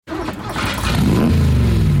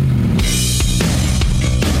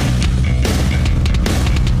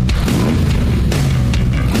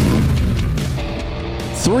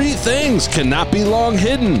things cannot be long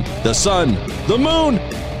hidden: the sun, the moon,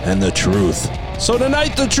 and the truth. So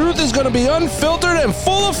tonight, the truth is going to be unfiltered and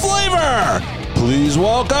full of flavor. Please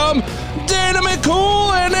welcome Dana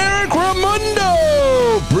McCool and Eric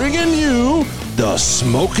Ramundo, bringing you the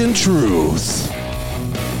Smoking Truth.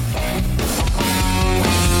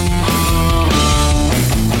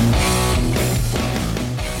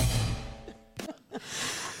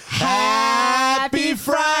 Happy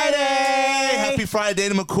Friday! Happy Friday,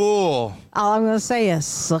 Dana McCool. All I'm going to say is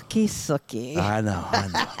sucky. I know.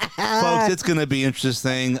 Folks, it's going to be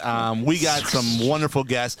interesting. We got some wonderful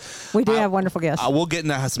guests. We do have wonderful guests. We'll get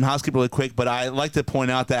into some housekeeping really quick, but I like to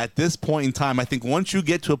point out that at this point in time, I think once you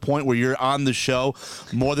get to a point where you're on the show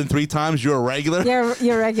more than 3 times, you're a regular.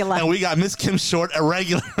 You're regular. And we got Miss Kim Short, a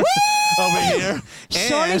regular. Over here.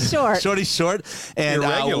 Shorty Short. And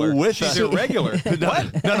She's irregular.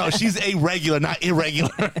 No, she's a regular, not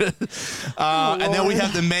irregular. And then we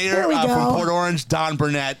have the mayor from Port Orange, Don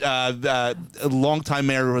Burnett, a longtime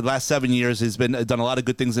mayor over the last 7 years. Has done a lot of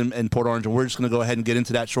good things in Port Orange, and we're just going to go ahead and get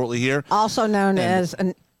into that shortly here. Also known as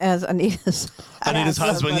Anita's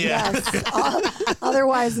husband, yeah. Yes.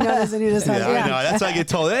 Otherwise known as Anita's husband. Yeah, I know. That's how I get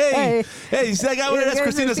told. Hey, you see that guy over there? That's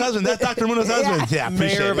Christina's husband. That's Dr. Muno's husband. Yeah,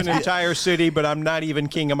 mayor of an entire city, but I'm not even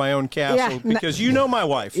king of my own castle because you know my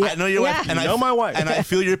wife. I know your wife, and I know my wife, and I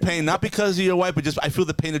feel your pain, not because of your wife, but just I feel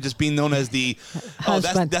the pain of just being known as the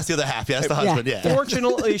husband. That's the other half. Yeah, that's the husband. Yeah.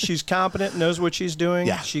 Fortunately, she's competent, knows what she's doing.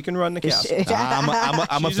 Yeah. She can run the castle. I'm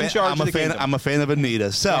a fan of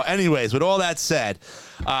Anita. So, anyways, with all that said.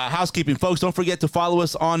 Housekeeping, folks, don't forget to follow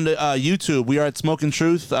us on YouTube. We are at Smoking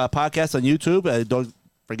Truth Podcast on YouTube. Don't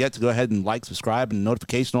forget to go ahead and like, subscribe, and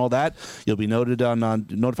notification, all that. You'll be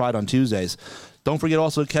notified on Tuesdays. Don't forget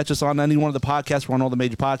also to catch us on any one of the podcasts. We're on all the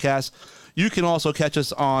major podcasts. You can also catch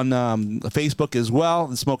us on Facebook as well,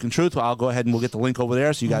 the Smoking Truth. I'll go ahead and we'll get the link over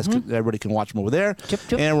there so you guys, everybody can watch them over there. Chip.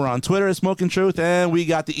 And we're on Twitter at Smoking Truth, and we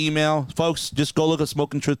got the email. Folks, just go look at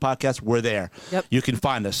Smoking Truth Podcast. We're there. Yep. You can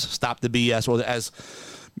find us. Stop the BS, or as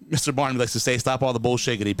Mr. Barnaby likes to say, stop all the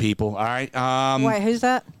bullshiggity, people. All right. Wait, who's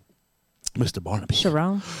that? Mr. Barnaby.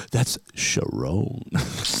 Sharon. That's Sharon.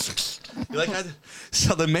 You like that?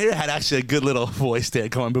 So the mayor had actually a good little voice there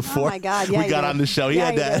going before. Oh my God! Yeah, we got on the show. He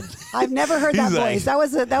had that. I've never heard that voice. That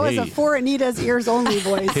was a for Anita's ears only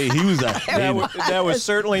voice. Hey, he was that was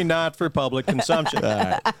certainly not for public consumption.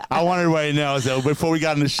 I want everybody to know. So before we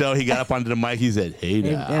got on the show, he got up onto the mic. He said, "Hey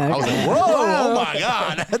now." I was like, "Whoa! Oh my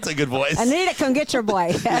God, that's a good voice." Anita, come get your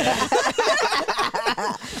boy.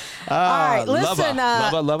 All right, listen.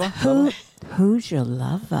 Lover. Who's your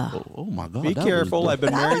lover? Oh my God! Be careful. I've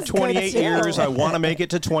been married 28 years. I want to make it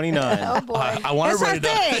to 29. Oh boy! I want That's our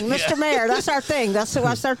thing, Mr. Mayor. That's our thing. That's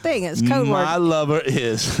our thing. It's code word. My lover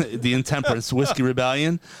is the Intemperance Whiskey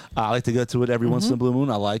Rebellion. I like to go to it every once in a blue moon.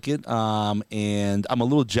 I like it, and I'm a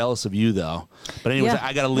little jealous of you though. But anyways,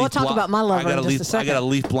 I got a leaf. We'll talk about my lover in just a second. I got a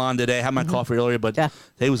leaf blonde today. I had my coffee earlier, but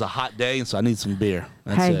today was a hot day, and so I need some beer.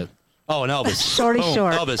 That's it. Oh, and Elvis. Short.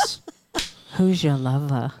 Elvis. Who's your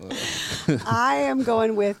lover? I am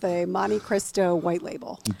going with a Monte Cristo white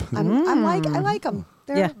label. I like them.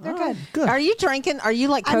 They're good. Are you drinking? Are you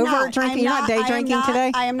like covert drinking? You're not day drinking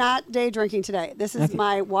today? I am not day drinking today. This is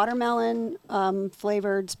my watermelon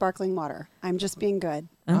flavored sparkling water. I'm just being good.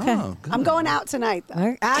 Okay. Oh, I'm going out tonight,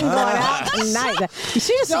 though. I'm going out tonight. You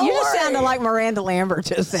just sounded like Miranda Lambert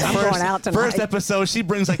just then. I'm going out tonight. First episode, she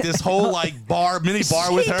brings like this whole like mini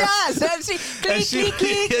bar with her. She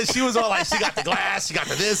does. She was all like, she got the glass, she got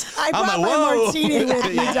the this. I brought my martini with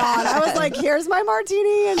me, Don. I was like, here's my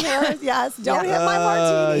martini, and here's, don't hit my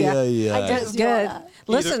martini. Yeah. I just good.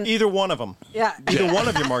 Listen, either one of them. Yeah. Either one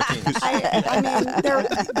of your martinis. I mean,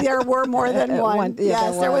 there were more than one.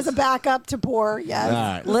 Yes, there was a backup to pour. Yes. All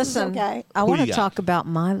right. Listen, okay. I want to talk about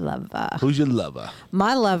my lover. Who's your lover?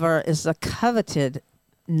 My lover is the coveted,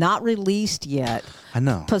 not released yet. I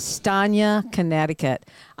know. Pastania, Connecticut.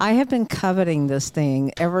 I have been coveting this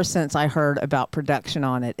thing ever since I heard about production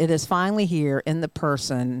on it. It is finally here in the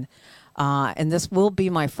person. And this will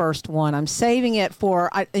be my first one. I'm saving it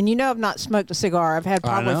for, and you know I've not smoked a cigar. I've had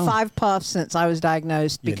probably 5 puffs since I was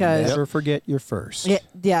diagnosed because... never forget your first.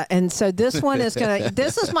 Yeah, and so this one is going to,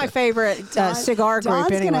 this is my favorite cigar group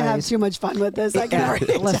anyways. Don's going to have too much fun with this. I can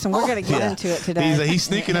already Listen, we're going to get into it today. He's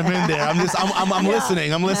sneaking them in there. I'm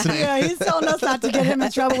listening. I'm listening. Yeah, he's telling us not to get him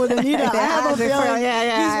in trouble with Anita. I have a feeling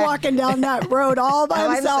he's walking down that road all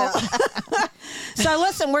by himself. So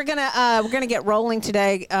listen, we're gonna get rolling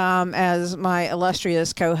today. As my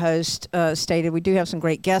illustrious co-host stated, we do have some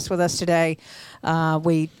great guests with us today.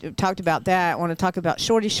 We talked about that. I want to talk about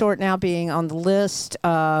Shorty Short now being on the list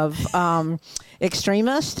of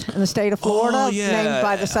extremist in the state of Florida, named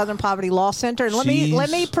by the Southern Poverty Law Center. And let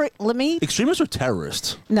me. Extremists or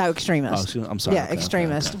terrorists? No, extremist. Oh, I'm sorry. Yeah, okay,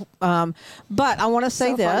 extremist. Okay. But I want to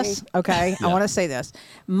say So this. funny. Okay, I want to say this.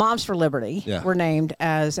 Moms for Liberty were named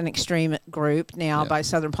as an extreme group now by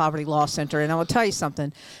Southern Poverty Law Center, and I will tell you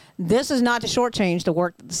something. This is not to shortchange the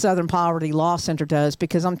work that the Southern Poverty Law Center does,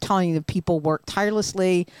 because I'm telling you, the people work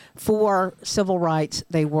tirelessly for civil rights.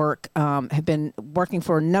 They have been working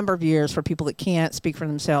for a number of years for people that can't speak for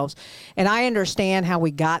themselves. And I understand how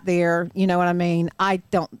we got there. You know what I mean? I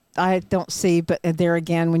don't see, but there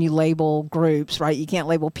again, when you label groups, right, you can't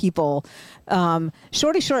label people.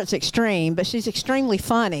 Shorty Short's extreme, but she's extremely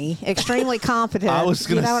funny, extremely competent. I was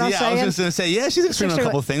going to say, yeah, she's extreme on a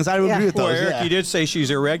couple of things. I would agree with Well, those. Eric, you did say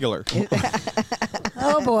she's irregular.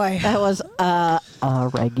 Oh boy. That was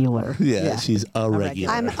regular. Yeah, she's a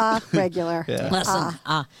regular. I'm a regular. Listen,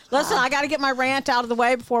 I got to get my rant out of the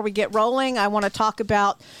way before we get rolling. I want to talk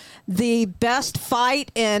about the best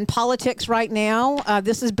fight in politics right now.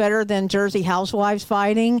 This is better than Jersey Housewives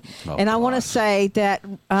fighting. And I want to say that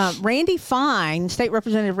Randy Fine, State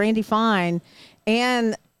Representative Randy Fine,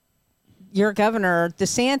 and your governor,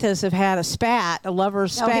 DeSantis, have had a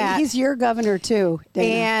lover's spat. He's your governor too,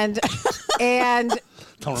 Dana. And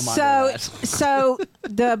Don't remind me of that. so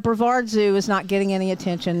the Brevard Zoo is not getting any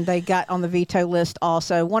attention. They got on the veto list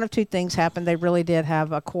also. One of two things happened. They really did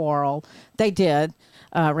have a quarrel. They did.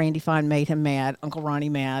 Randy Fine made him mad, Uncle Ronnie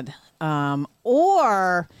mad.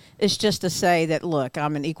 Or it's just to say that, look,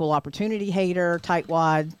 I'm an equal opportunity hater,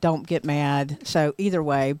 tightwad, don't get mad. So either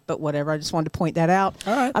way, but whatever. I just wanted to point that out.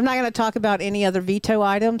 All right. I'm not going to talk about any other veto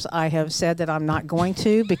items. I have said that I'm not going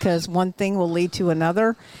to, because one thing will lead to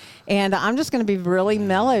another. And I'm just going to be really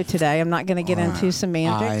mellow today. I'm not going to get into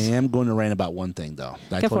semantics. I am going to rant about one thing, though.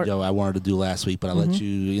 I told you I wanted to do last week, but I let you,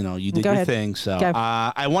 you did Go your ahead. thing. So Go.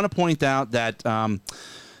 I want to point out that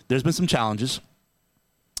there's been some challenges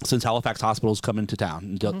since Halifax Hospital's come into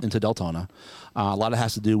town, into Deltona. A lot of it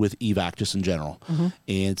has to do with evac just in general. And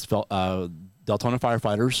it's Deltona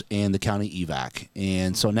firefighters and the county evac.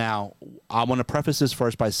 And so now I want to preface this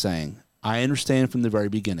first by saying I understand from the very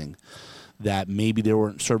beginning that maybe there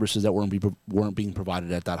weren't services that weren't being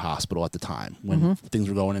provided at that hospital at the time when things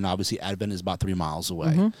were going, and obviously Advent is about 3 miles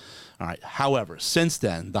away. All right. However, since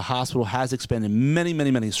then, the hospital has expanded many, many,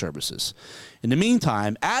 many services. In the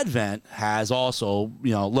meantime, Advent has also,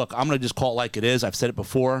 look, I'm going to just call it like it is. I've said it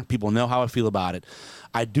before. People know how I feel about it.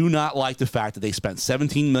 I do not like the fact that they spent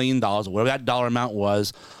 $17 million, or whatever that dollar amount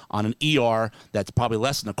was, on an ER that's probably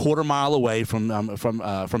less than a quarter mile away from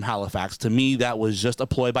Halifax. To me, that was just a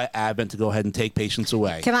ploy by Advent to go ahead and take patients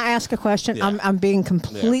away. Can I ask a question? Yeah. I'm being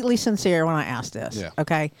completely sincere when I ask this. Yeah.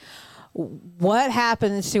 Okay. What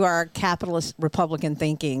happens to our capitalist Republican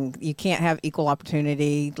thinking? You can't have equal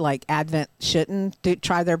opportunity, like Advent shouldn't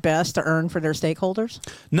try their best to earn for their stakeholders?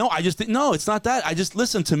 No, I just think, no, it's not that. I just,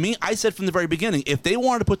 listen, to me, I said from the very beginning, if they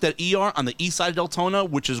wanted to put that ER on the east side of Deltona,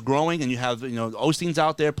 which is growing, and you have, Osteen's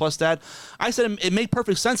out there plus that, I said it made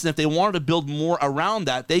perfect sense. And if they wanted to build more around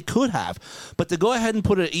that, they could have. But to go ahead and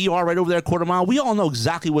put an ER right over there a quarter mile, we all know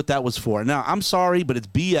exactly what that was for. Now, I'm sorry, but it's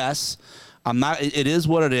BS. I'm not. It is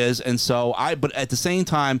what it is, and so but at the same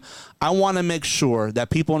time, I want to make sure that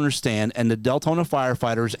people understand, and the Deltona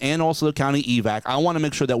firefighters, and also the county evac. I want to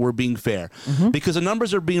make sure that we're being fair, because the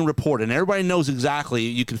numbers are being reported, and everybody knows exactly.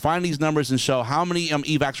 You can find these numbers and show how many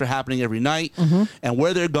evacs are happening every night, and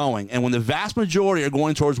where they're going. And when the vast majority are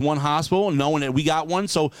going towards one hospital, knowing that we got one.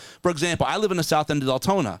 So, for example, I live in the south end of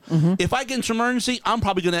Deltona. If I get into emergency, I'm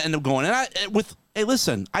probably going to end up going. And hey,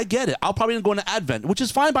 listen, I get it. I'll probably go into Advent, which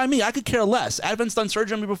is fine by me. I could care less. Advent's done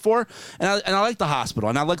surgery on me before, and I like the hospital,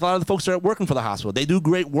 and I like a lot of the folks that are working for the hospital. They do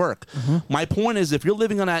great work. My point is, if you're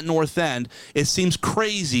living on that north end, it seems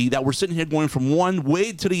crazy that we're sitting here going from one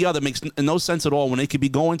way to the other. It makes no sense at all when they could be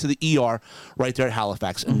going to the ER right there at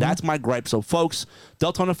Halifax. And that's my gripe. So, folks,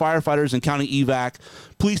 Deltona firefighters and county evac,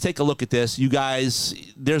 please take a look at this. You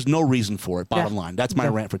guys, there's no reason for it, bottom line. That's my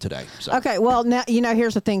rant for today. So. Okay, well, now,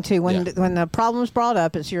 here's the thing, too. When the problem's brought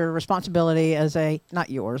up, it's your responsibility as not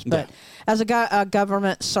yours, but as a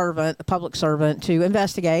government servant, a public servant, to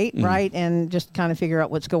investigate, right, and just kind of figure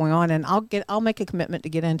out what's going on. And I'll make a commitment to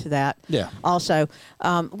get into that. Yeah. Also,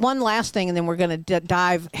 one last thing, and then we're going to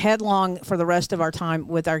dive headlong for the rest of our time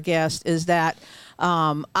with our guest, is that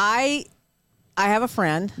I have a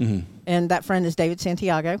friend, and that friend is David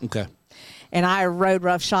Santiago. Okay. And I rode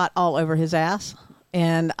roughshod all over his ass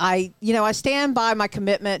And I stand by my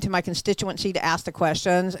commitment to my constituency to ask the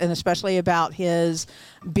questions, and especially about his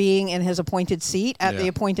being in his appointed seat at the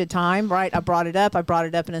appointed time, right? I brought it up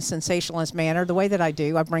in a sensationalist manner, the way that I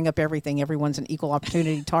do. I bring up everything. Everyone's an equal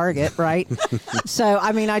opportunity target, right? So,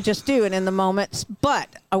 I mean, I just do it in the moments. But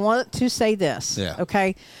I want to say this,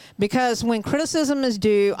 okay? Because when criticism is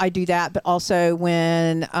due, I do that. But also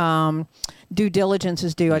when due diligence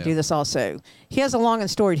is due, I do this also. He has a long and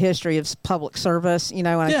storied history of public service, and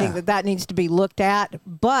I think that needs to be looked at.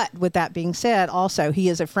 But with that being said, also, he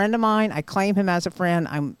is a friend of mine. I claim him as a friend.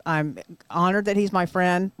 I'm honored that he's my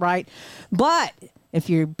friend, right? But if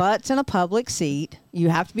your butt's in a public seat, you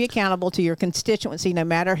have to be accountable to your constituency, no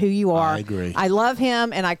matter who you are. I agree. I love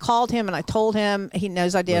him, and I called him, and I told him. He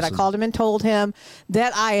knows I did. Listen. I called him and told him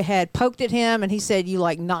that I had poked at him, and he said, "You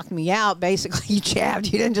knocked me out." Basically, you jabbed.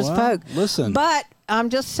 You didn't just poke. Listen. But I'm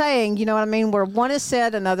just saying, you know what I mean? Where one is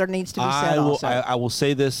said, another needs to be said also. I will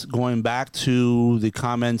say this, going back to the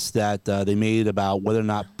comments that they made about whether or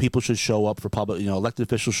not people should show up for public, elected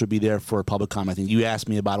officials should be there for public comment. I think you asked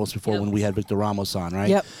me about it once before when we had Victor Ramos on, right?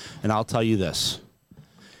 Yep. And I'll tell you this.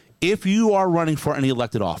 If you are running for any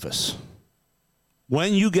elected office,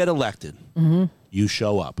 when you get elected, you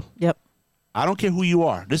show up. Yep. I don't care who you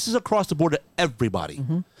are. This is across the board to everybody.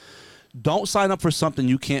 Don't sign up for something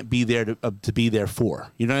you can't be there to be there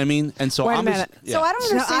for. You know what I mean? And so wait a minute. So I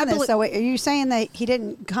don't understand this. So are you saying that he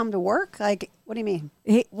didn't come to work? Like, what do you mean?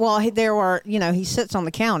 There were, he sits on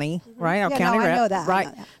the county, right? Our county rep, I know that. right? I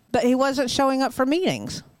know that. But he wasn't showing up for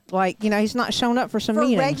meetings. He's not showing up for some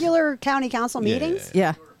meetings. Regular county council meetings?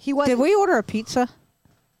 Yeah. He was. Did we order a pizza?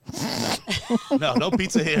 No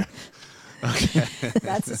pizza here. Okay.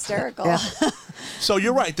 That's hysterical. Yeah. So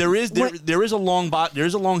you're right. There is a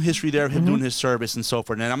long history there of him doing his service and so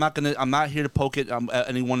forth. And I'm not here to poke at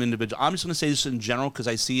any one individual. I'm just going to say this in general because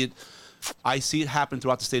I see it happen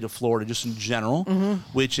throughout the state of Florida, just in general,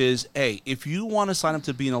 which is, hey, if you want to sign up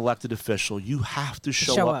to be an elected official, you have to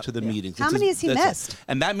show up to the meetings. How many has he missed?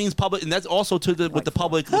 And that means public, and that's also with the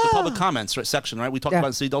public comments section, right? We talked about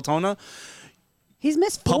in the city of Deltona. He's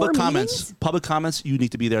missed public meetings? Public comments. You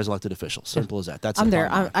need to be there as elected official. Simple as that. That's I'm there.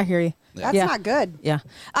 I hear you. That's not good. Yeah.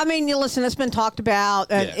 I mean, listen, it's been talked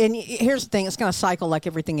about. And here's the thing. It's going to cycle like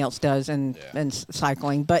everything else does in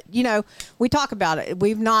cycling. But, we talk about it.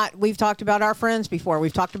 We've talked about our friends before.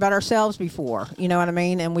 We've talked about ourselves before. You know what I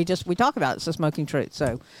mean? And we talk about it. It's the smoking truth.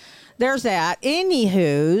 So there's that.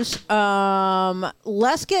 Anywho's,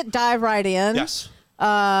 let's dive right in. Yes.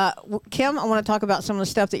 Kim, I want to talk about some of the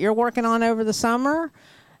stuff that you're working on over the summer.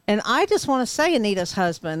 And I just want to say, Anita's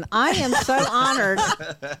husband, I am so honored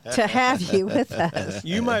to have you with us.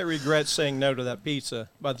 You might regret saying no to that pizza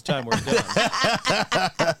by the time we're done.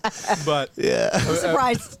 But I'm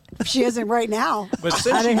surprised she isn't right now. But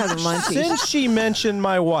since she mentioned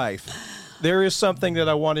my wife, there is something that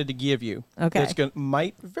I wanted to give you. Okay. That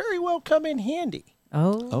might very well come in handy.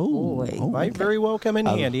 Oh, boy. Might very well come in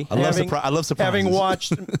handy. I love surprises. Having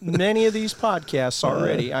watched many of these podcasts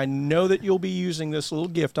already, I know that you'll be using this little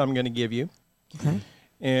gift I'm going to give you. Okay.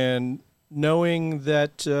 And knowing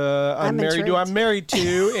that I'm married to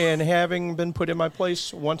you, and having been put in my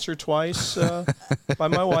place once or twice by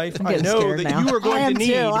my wife, I know that you are going to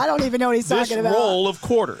need I don't even know what he's talking about. This roll of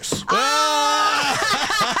quarters. There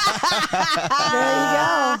you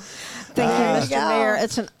go. Thank you, Mr. Mayor.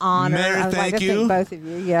 It's an honor. Mayor, I'd like to thank both of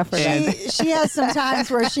you. For that. She has some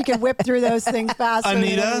times where she can whip through those things faster.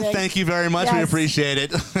 Anita, thank you very much. Yes. We appreciate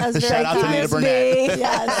it. That's very Shout out to Anita Burnett.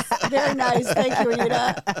 Yes, very nice. Thank you,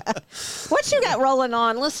 Anita. What you got rolling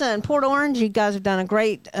on? Listen, Port Orange, you guys have done a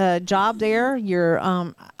great job there.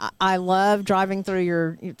 I love driving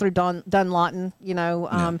through Dunlawton.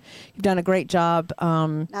 You've done a great job.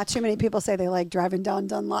 Not too many people say they like driving down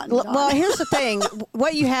Dunlawton. Well, here's the thing: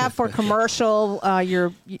 what you have for commercial,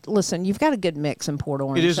 you've got a good mix in Port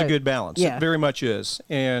Orange. It is a good balance. Yeah. It very much is.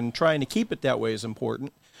 And trying to keep it that way is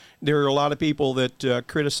important. There are a lot of people that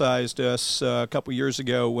criticized us a couple years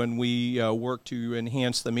ago when we worked to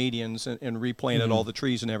enhance the medians and replanted all the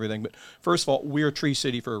trees and everything. But first of all, we're a tree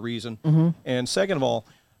city for a reason. And second of all,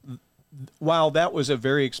 while that was a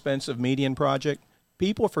very expensive median project,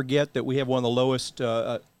 people forget that we have one of the lowest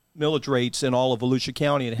millage rates in all of Volusia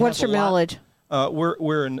County. What's your millage?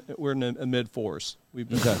 We're in the mid fours. We've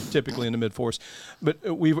been typically in the mid-4s. But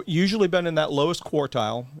we've usually been in that lowest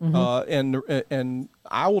quartile, and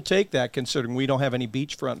I will take that considering we don't have any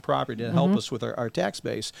beachfront property to help us with our tax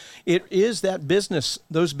base. It is that business,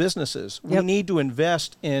 those businesses. We need to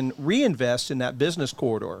reinvest in that business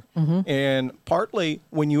corridor. And partly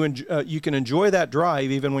when you can enjoy that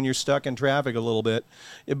drive even when you're stuck in traffic a little bit,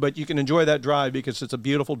 but you can enjoy that drive because it's a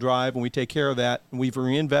beautiful drive and we take care of that and we've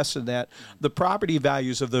reinvested in that. The property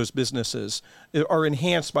values of those businesses are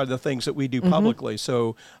enhanced by the things that we do publicly.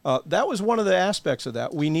 So that was one of the aspects of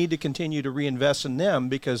that. We need to continue to reinvest in them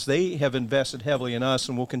because they have invested heavily in us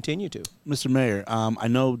and will continue to. Mr. Mayor, I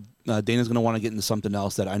know Dana's going to want to get into something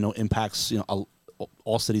else that I know impacts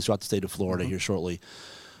all cities throughout the state of Florida here shortly.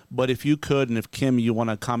 But if you could, and if Kim, you want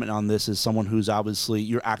to comment on this as someone who's obviously,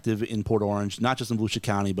 you're active in Port Orange, not just in Volusia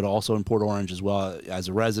County, but also in Port Orange as well as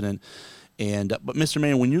a resident. And but Mr.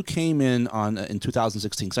 Mayor, when you came in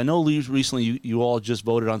 2016, because I know recently you all just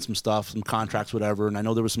voted on some stuff, some contracts, whatever, and I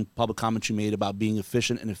know there was some public comments you made about being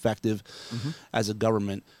efficient and effective as a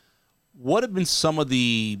government. What have been some of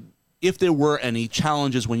the, if there were any,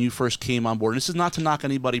 challenges when you first came on board? And this is not to knock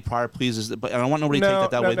anybody prior, please, but I don't want nobody to take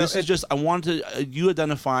that way. This is just, I wanted you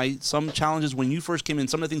identify some challenges when you first came in,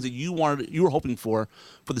 some of the things that you were hoping for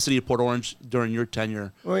the city of Port Orange during your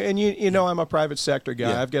tenure. Well, and you know I'm a private sector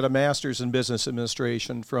guy. I've got a master's in business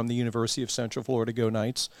administration from the University of Central Florida. Go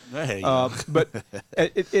Knights. Hey. But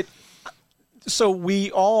so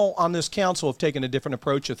we all on this council have taken a different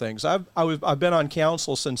approach to things. I've been on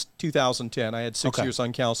council since 2010. I had 6 years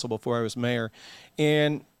on council before I was mayor,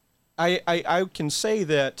 and I can say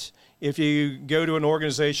that if you go to an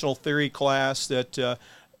organizational theory class, that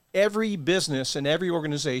every business and every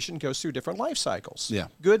organization goes through different life cycles.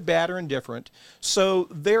 Good, bad, or indifferent. So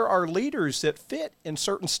there are leaders that fit in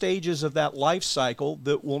certain stages of that life cycle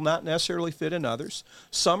that will not necessarily fit in others.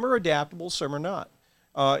 Some are adaptable, some are not.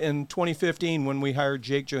 In 2015, when we hired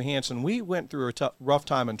Jake Johansson, we went through a rough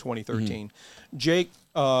time in 2013. Jake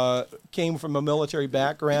came from a military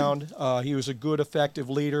background. He was a good, effective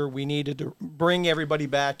leader. We needed to bring everybody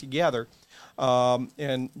back together.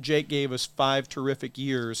 And Jake gave us 5 terrific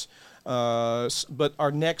years. But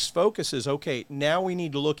our next focus is, okay, now we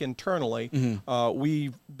need to look internally.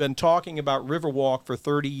 We've been talking about Riverwalk for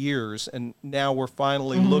 30 years, and now we're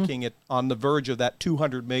finally looking at on the verge of that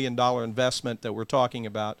 $200 million investment that we're talking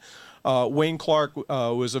about. Wayne Clark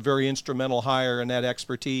was a very instrumental hire in that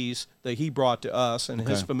expertise that he brought to us, and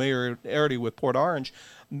his familiarity with Port Orange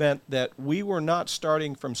meant that we were not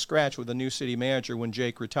starting from scratch with a new city manager when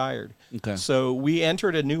Jake retired. So we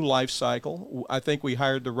entered a new life cycle. I think we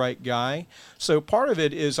hired the right guy. So part of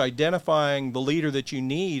it is identifying the leader that you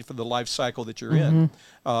need for the life cycle that you're in.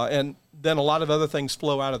 And then a lot of other things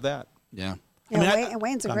flow out of that. Yeah,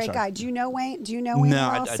 Wayne's a great guy. Do you know Wayne? Do you know Wayne?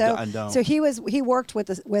 No, I don't. So he worked with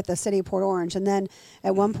the city of Port Orange, and then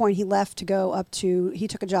at one point he left to go up to. He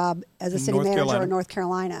took a job as a city manager in North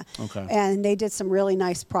Carolina. And they did some really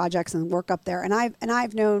nice projects and work up there. And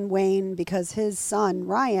I've known Wayne because his son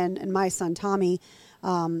Ryan and my son Tommy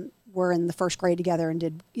were in the first grade together and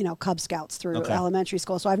did Cub Scouts through elementary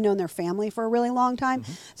school. So I've known their family for a really long time.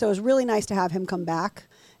 So it was really nice to have him come back.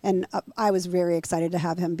 And I was very excited to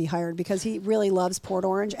have him be hired because he really loves Port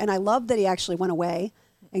Orange. And I love that he actually went away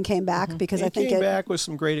and came back because he I think came back with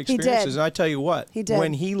some great experiences. And I tell you what,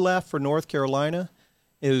 when he left for North Carolina,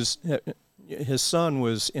 his son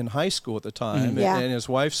was in high school at the time, and his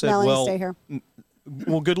wife said, Melanie, stay here.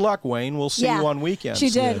 Well, good luck, Wayne. We'll see you on weekends.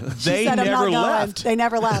 She did. They never left. They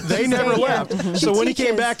never left. They never left. So when he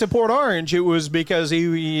came back to Port Orange, it was because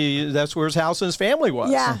that's where his house and his family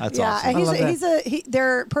was. Yeah, that's awesome. And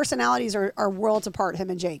their personalities are worlds apart,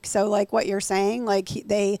 him and Jake. So like what you're saying, like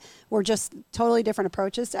they were just totally different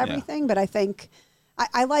approaches to everything. But I think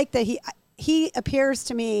I like that he appears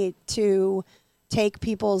to me to take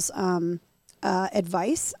people's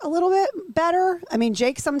advice a little bit better. I mean,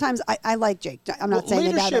 Jake sometimes I like Jake. I'm not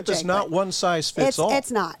saying that leadership is not one size fits all.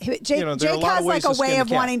 It's not. Jake has like a way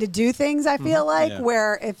of wanting to do things. I feel like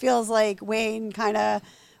where it feels like Wayne kind of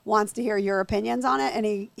wants to hear your opinions on it,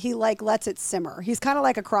 and he like lets it simmer. He's kind of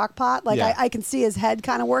like a crock pot. Like I can see his head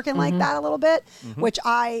kind of working like that a little bit, which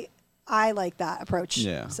I like that approach.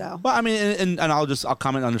 So, well, I mean, and I'll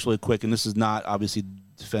comment on this really quick. And this is not obviously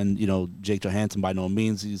defend Jake Johansson by no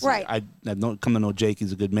means. He's right. I've come to know Jake.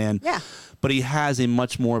 He's a good man. Yeah. But he has a little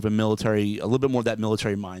bit more of that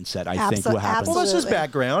military mindset. I think what happens. Well, that's his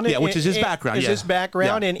background. Which is his background. His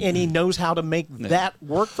background, and he knows how to make that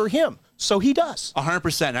work for him. So he does.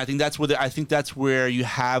 100%. I think that's where you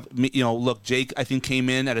have, look, Jake, I think came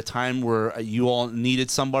in at a time where you all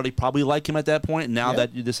needed somebody probably like him at that point. Now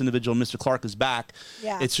that this individual, Mr. Clark, is back,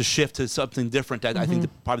 it's a shift to something different that I think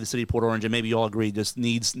probably the city of Port Orange, and maybe you all agree, just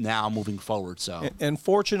needs now moving forward. So, and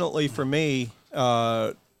fortunately for me,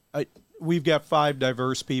 we've got 5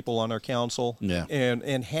 diverse people on our council,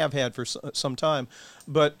 and have had for some time.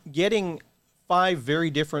 But getting 5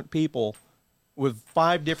 very different people with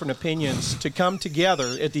 5 different opinions to come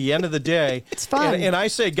together at the end of the day. It's fun. And I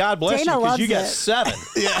say, God bless Dana you, because you got it. 7.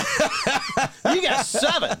 Yeah. You got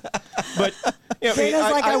 7. But Dana's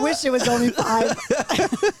I wish it was only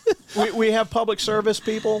 5. we have public service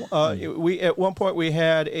people. We at one point we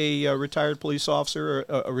had a retired police officer,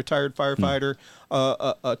 a retired firefighter,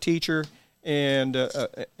 a teacher, and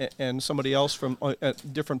somebody else from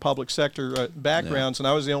different public sector backgrounds, and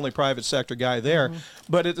I was the only private sector guy there.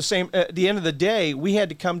 But at the end of the day, we had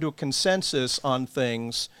to come to a consensus on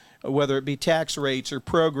things, whether it be tax rates or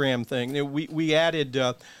program thing. We added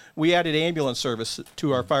ambulance service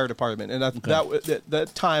to our fire department, and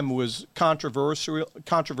that time was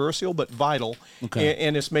controversial but vital,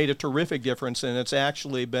 and it's made a terrific difference, and it's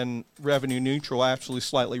actually been revenue neutral, actually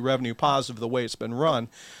slightly revenue positive the way it's been run.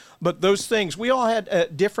 But those things, we all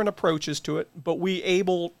had different approaches to it, but we're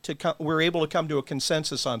able to come to a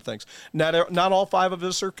consensus on things. Not all 5 of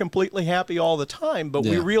us are completely happy all the time, but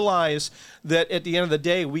we realize that at the end of the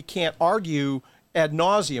day, we can't argue ad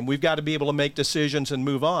nauseum. We've got to be able to make decisions and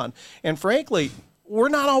move on. And frankly, we're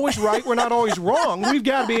not always right. We're not always wrong. We've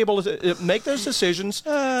got to be able to make those decisions,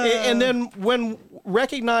 and then when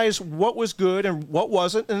recognize what was good and what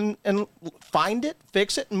wasn't, and find it,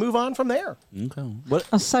 fix it, and move on from there. Okay.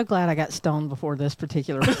 I'm so glad I got stoned before this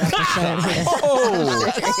particular episode.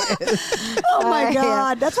 Oh my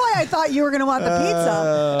God! That's why I thought you were going to want the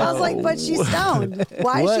pizza. I was like, but she's stoned.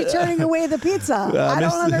 Why is she turning away the pizza? I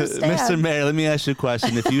don't understand. Mr. Mayor, let me ask you a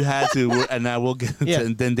question. If you had to, and I will get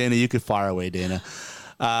to, then Dana, you could fire away, Dana.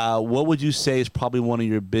 What would you say is probably one of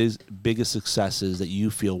your biggest successes that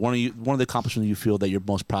you feel, one of the accomplishments you feel that you're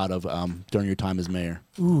most proud of during your time as mayor?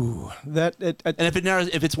 Ooh, and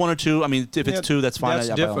if it's 1 or 2, I mean, if it's 2, that's fine.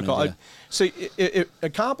 That's difficult.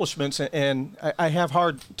 Accomplishments, and I have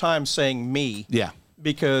hard time saying me. Yeah.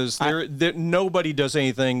 Because nobody does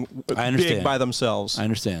anything big by themselves. I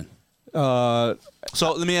understand. So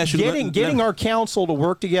let me ask you: getting our council to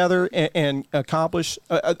work together and accomplish.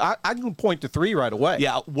 I can point to 3 right away.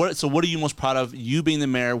 Yeah. What are you most proud of? You being the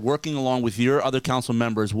mayor, working along with your other council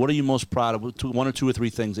members. What are you most proud of? 1 or 2 or 3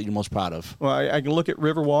 things that you're most proud of. Well, I can look at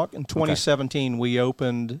Riverwalk. In 2017, we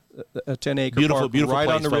opened a 10-acre park beautiful right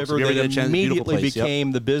place, on the folks. river. That immediately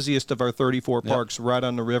became the the busiest of our 34 parks right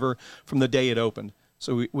on the river from the day it opened.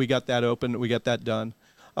 So we got that open. We got that done.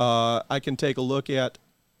 I can take a look at.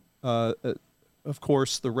 Of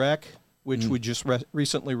course, the rec, which we just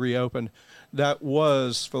recently reopened. That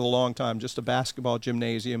was, for a long time, just a basketball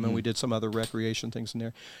gymnasium, and we did some other recreation things in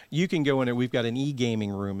there. You can go in there. We've got an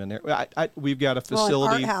e-gaming room in there. We've got a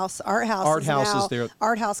facility. Art house is there.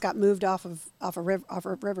 Art house got moved off a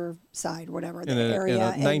riverside, whatever, the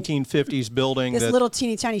area. In a 1950s building. This little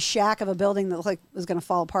teeny tiny shack of a building that looked like was going to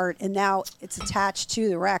fall apart, and now it's attached to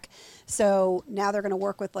the rec. So now they're going to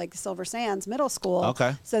work with like Silver Sands Middle School,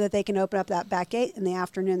 so that they can open up that back gate in the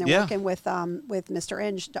afternoon. They're working with Mr.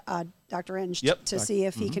 Inge, Dr. Inge, to see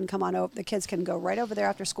if he can come on over. The kids can go right over there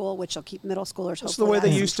after school, which will keep middle schoolers. That's the way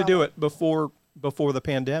they used to do it before the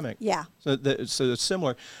pandemic. Yeah. So it's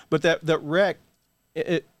similar, but that rec,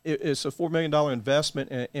 it's a $4 million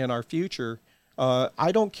investment in our future.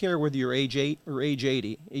 I don't care whether you're age 8 or age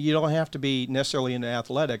 80. You don't have to be necessarily into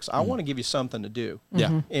athletics. I want to give you something to do.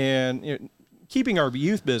 Yeah. And keeping our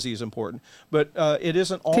youth busy is important, but it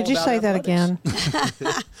isn't all. Could you say athletics.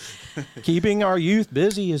 that again? Keeping our youth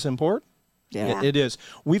busy is important. Yeah. It is.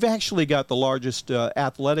 We've actually got the largest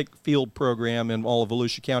athletic field program in all of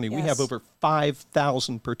Volusia County. Yes. We have over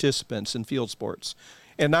 5,000 participants in field sports.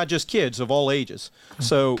 And not just kids, of all ages.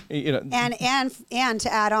 So, And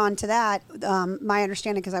to add on to that, my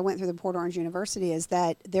understanding, because I went through the Port Orange University, is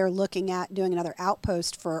that they're looking at doing another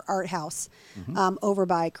outpost for Art House over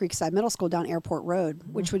by Creekside Middle School down Airport Road,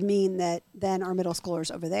 which would mean that then our middle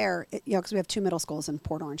schoolers over there, because we have 2 middle schools in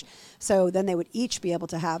Port Orange, so then they would each be able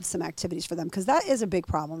to have some activities for them, because that is a big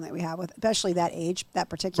problem that we have with, especially that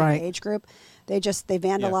particular age group. They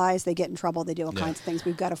vandalize, they get in trouble, they do all kinds of things.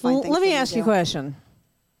 We've got to find things. Let me ask you a question.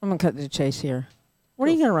 I'm going to cut to the chase here. What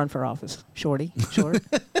are you going to run for office, Shorty? Short?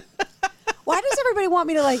 Why does everybody everybody want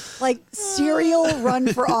me to like serial run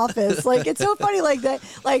for office? Like, it's so funny like that.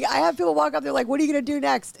 Like, I have people walk up there like, what are you going to do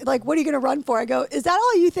next? Like, what are you going to run for? I go, is that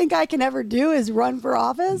all you think I can ever do is run for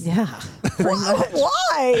office? Yeah.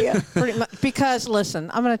 Why? Pretty much. Because,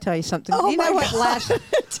 listen, I'm going to tell you something. Oh you know my what? God.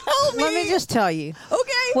 Tell me. Let me just tell you.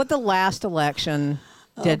 Okay. What the last election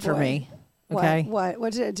did for boy. me. Okay.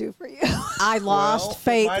 What did it do for you? I lost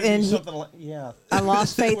faith in. I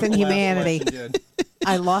lost faith in humanity.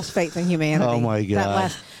 I lost faith in humanity. Oh my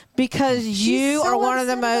God. Because you so are one of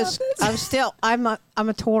the upset most. I'm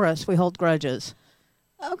a Taurus. We hold grudges.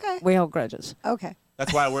 Okay. We hold grudges. Okay.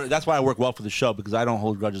 That's why I work well for the show, because I don't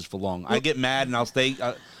hold grudges for long. I get mad and I'll stay,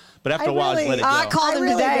 but after a while, I just let it go. I called him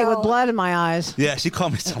really today don't. with blood in my eyes. Yeah, she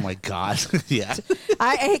called me. Oh my God. Yeah.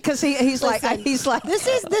 Because he's like This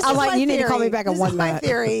is I'm like, my you need theory. to call me back in this 1 is my minute.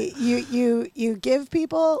 theory. You give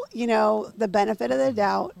people, the benefit of the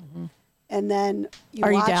doubt, and then you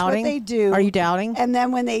Are you watch doubting? what they do. Are you doubting? And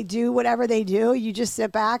then when they do whatever they do, you just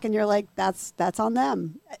sit back and you're like, that's on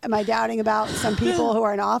them. Am I doubting about some people who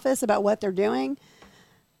are in office about what they're doing?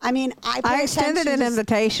 I mean, I extended an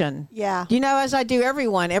invitation. Yeah. As I do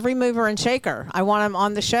everyone, every mover and shaker. I want them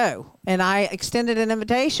on the show, and I extended an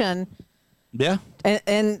invitation. Yeah.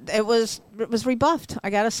 And it was rebuffed. I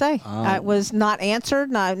gotta say, it was not answered.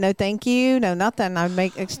 No, thank you. No, nothing. I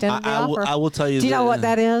extended the offer. I will tell you. Do you know what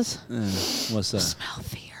that is? What's that? Smell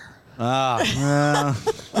fear. God.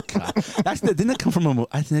 Didn't that come from a movie?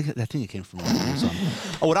 I think it came from a movie or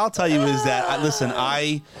something. What I'll tell you is that, listen,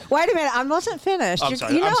 Wait a minute. I wasn't finished. I'm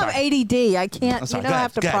sorry, I'm I'm sorry. ADD. I can't. I'm sorry. I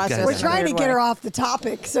have to Go ahead, process. go ahead. We're trying to get her off the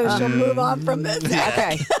topic so she'll move on from this.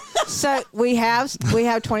 Okay. So we have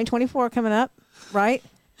 2024 coming up, right?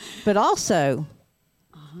 But also,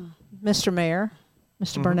 Mr. Mayor,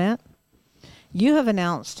 Mr. Burnett, you have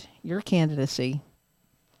announced your candidacy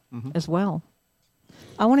as well.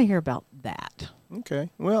 I want to hear about that. Okay.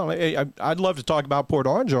 Well, I'd love to talk about Port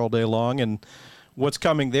Orange all day long and what's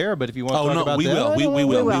coming there. But if you want to talk about we that, will. We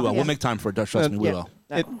will. yeah. We'll make time for it. Trust me, we will.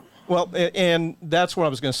 And that's what I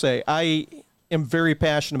was going to say. I am very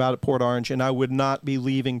passionate about Port Orange, and I would not be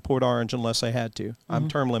leaving Port Orange unless I had to. I'm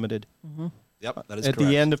term limited. Yep, that is At correct.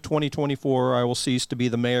 the end of 2024, I will cease to be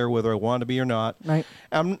the mayor, whether I want to be or not. Right.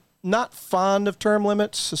 I'm not fond of term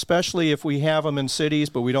limits, especially if we have them in cities,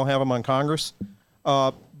 but we don't have them on Congress.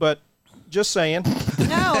 But just saying.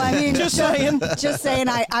 No, I mean, Just saying. Just saying.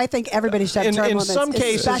 I think everybody should have term In limits, some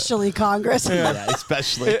cases- especially Congress. Yeah,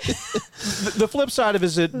 especially. The flip side of it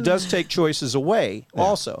is it does take choices away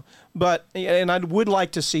also. But, and I would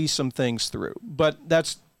like to see some things through, but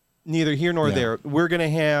that's neither here nor there. We're going to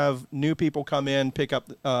have new people come in, pick up,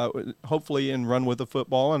 hopefully, and run with the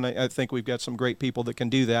football, and I think we've got some great people that can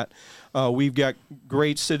do that. We've got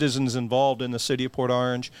great citizens involved in the city of Port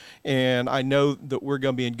Orange, and I know that we're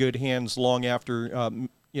going to be in good hands long after.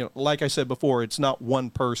 Like I said before, it's not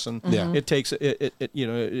one person. Yeah. It takes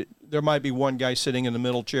there might be one guy sitting in the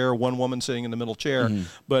middle chair, one woman sitting in the middle chair,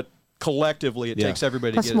 but collectively it takes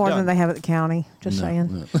everybody That's to get more it done. than they have at the county. Just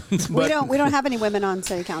saying. We don't have any women on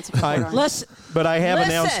city council. For Port Orange. Listen. But I have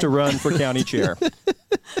announced Listen. to run for county chair.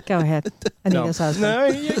 Go ahead. Anita's husband.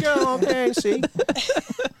 No, here you go. Okay, see.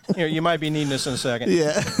 Here, you might be needing this in a second.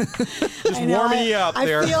 Yeah. Just warming you up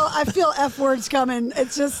there. I feel F words coming.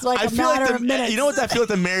 It's just like I a feel like matter of minutes. you know what I feel like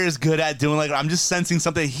the mayor is good at doing? Like, I'm just sensing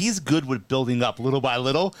something. He's good with building up little by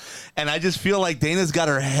little, and I just feel like Dana's got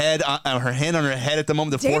her hand on her head at the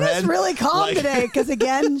moment. The Dana's forehead. really calm today because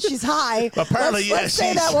again she's high. Apparently, let's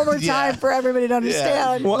say that one more time for everybody to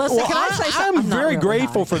understand. Well, Listen, can I say something? I'm not very really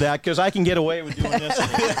grateful high. for that because I can get away with doing this.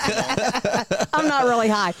 I'm not really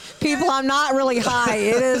high. People, I'm not really high.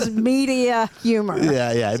 It is media humor.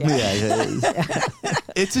 Yeah.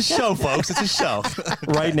 It's a show, folks. It's a show.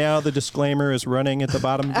 Right now, the disclaimer is running at the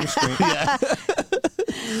bottom of your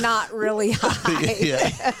screen. Not really high.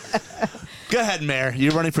 Yeah. Go ahead, Mayor.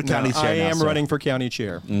 You're running for county chair. I now, am sir. running for county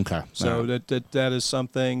chair. Okay. So All right. that is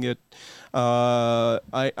something that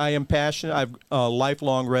I am passionate. I'm a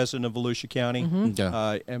lifelong resident of Volusia County. Okay.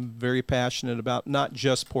 I am very passionate about not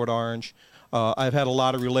just Port Orange. I've had a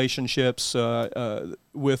lot of relationships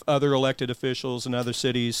with other elected officials in other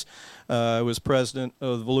cities. I was president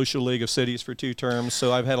of the Volusia League of Cities for 2 terms,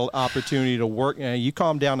 so I've had an opportunity to work. You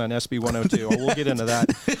calm down on SB 102. We'll get into that.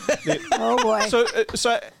 Oh boy.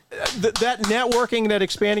 So that networking, that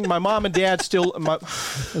expanding. My mom and dad still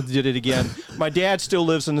did it again. My dad still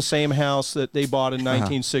lives in the same house that they bought in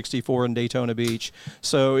 1964 in Daytona Beach.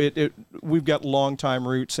 So we've got long time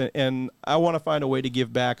roots, and I want to find a way to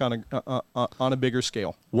give back on a bigger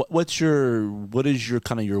scale. What is your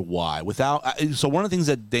kind of your why? So one of the things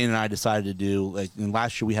that Dana and I decided to do, like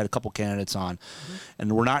last year, we had a couple candidates on,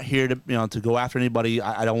 and we're not here to go after anybody.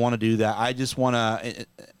 I don't want to do that. I just want to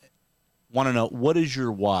know, what is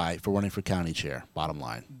your why for running for county chair, bottom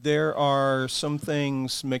line? There are some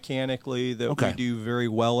things mechanically that we do very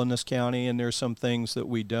well in this county, and there's some things that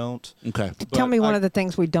we don't. Okay. Tell me one of the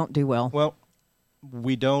things we don't do well. Well,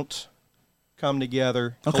 we don't come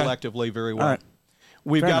together collectively very well. All right.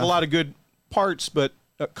 We've got a lot of good parts, but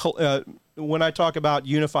when I talk about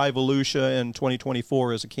Unify Volusia in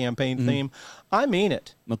 2024 as a campaign theme, I mean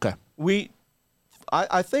it. Okay.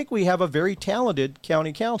 I think we have a very talented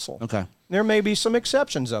county council. Okay. There may be some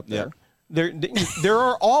exceptions up there. There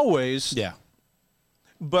are always. Yeah.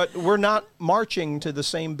 But we're not marching to the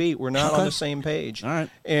same beat. We're not on the same page. All right.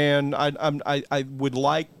 And I would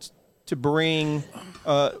like to bring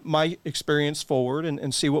my experience forward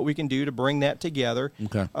and see what we can do to bring that together.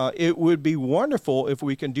 Okay. It would be wonderful if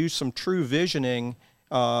we can do some true visioning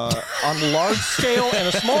on a large scale and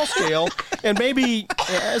a small scale, and maybe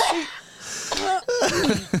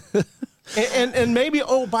and maybe,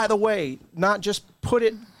 oh, by the way, not just put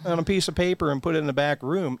it on a piece of paper and put it in the back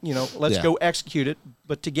room. Let's go execute it,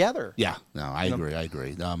 but together. Yeah, no, I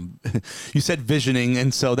agree. You said visioning,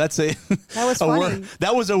 and so that's that was funny. Word.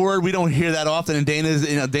 That was a word we don't hear that often. And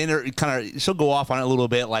Dana kind of she'll go off on it a little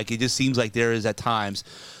bit. Like, it just seems like there is at times,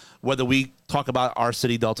 whether we talk about our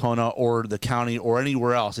city, Deltona, or the county, or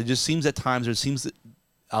anywhere else, it just seems at times there seems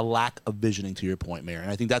a lack of visioning, to your point, Mayor. And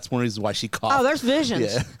I think that's one reason why she called. Oh, there's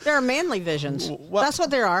visions. Yeah. There are manly visions. That's what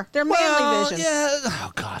there are. They're manly visions. Yeah.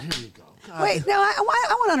 Oh, God, here we go. God. Wait, no, I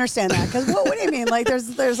want to understand that, because what do you mean? Like, there's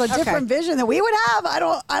a different vision that we would have. I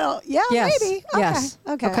don't. Yeah, Yes. maybe. Okay. Yes.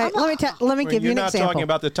 Okay. Let me give you an You're example. not talking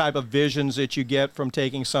about the type of visions that you get from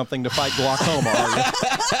taking something to fight glaucoma, are you?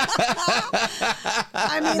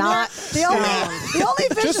 I mean, Not the only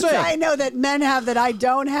visions I know that men have that I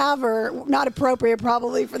don't have are not appropriate,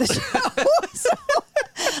 probably, for the show. So,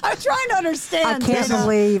 I'm trying to understand. I can't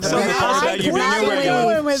believe it.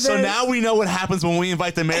 So now we know what happens when we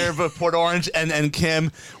invite the mayor of Port Orange and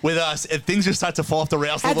Kim with us. If things just start to fall off the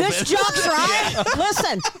rails a little bit.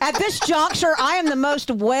 At this juncture, I am the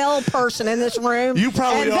most well person in this room. You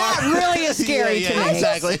probably and are. That really is scary to me.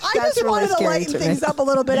 Exactly. I just wanted to lighten things up a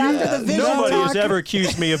little bit after the vision Nobody talk. has ever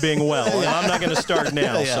accused me of being well, and I'm not going to start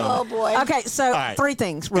now. So. Oh, boy. Okay, so right. 3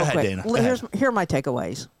 things real ahead, quick. Dana. Go ahead. Here are my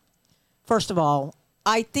takeaways. First of all,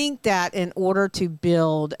 I think that in order to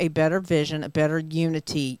build a better vision, a better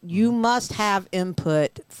unity, you must have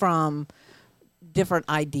input from different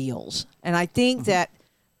ideals. And I think that,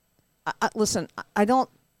 listen, I don't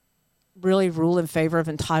really rule in favor of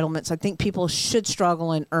entitlements. I think people should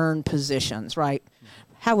struggle and earn positions, right?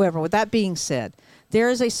 However, with that being said, there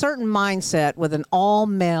is a certain mindset with an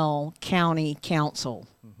all-male county council,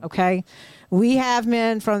 okay? We have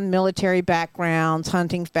men from military backgrounds,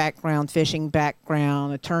 hunting background, fishing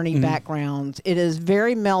background, attorney backgrounds. It is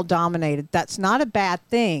very male-dominated. That's not a bad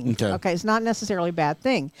thing. Okay, it's not necessarily a bad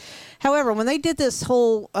thing. However, when they did this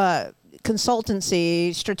whole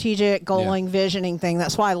consultancy, strategic goaling, visioning thing,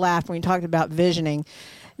 that's why I laughed when you talked about visioning.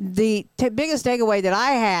 The biggest takeaway that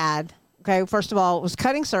I had, okay, first of all, was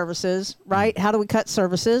cutting services, right? How do we cut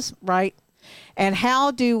services, right? And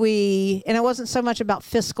how do we, and it wasn't so much about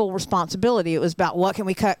fiscal responsibility, it was about what can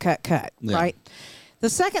we cut, right? The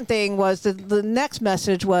second thing was the next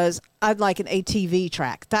message was, I'd like an ATV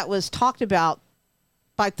track. That was talked about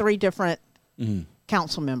by 3 different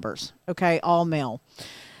council members, okay, all male.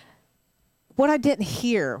 What I didn't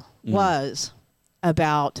hear was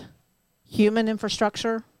about human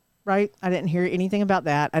infrastructure, right? I didn't hear anything about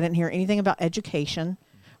that. I didn't hear anything about education.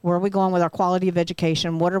 Where are we going with our quality of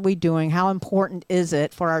education? What are we doing? How important is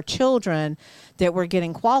it for our children that we're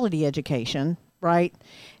getting quality education, right?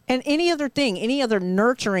 And any other thing, any other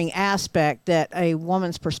nurturing aspect that a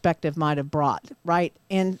woman's perspective might have brought, right?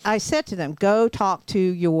 And I said to them, go talk to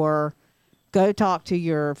your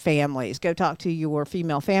families, go talk to your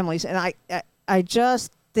female families. And I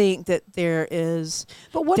just think that there is.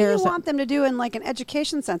 But what do you want them to do in like an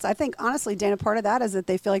education sense? I think honestly, Dana, part of that is that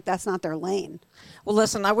they feel like that's not their lane. Well,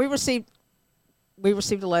 listen, we received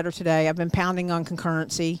a letter today. I've been pounding on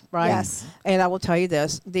concurrency, right? Yes. And I will tell you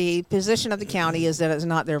this: the position of the county is that it's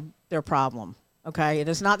not their problem. Okay, it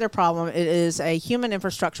is not their problem. It is a human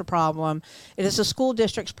infrastructure problem. It is a school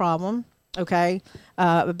district's problem. okay,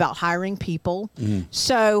 about hiring people.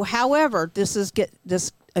 So, however, this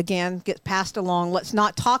again gets passed along. Let's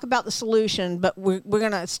not talk about the solution, but we're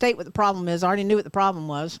going to state what the problem is. I already knew what the problem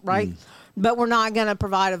was, right? But we're not going to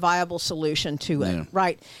provide a viable solution to it,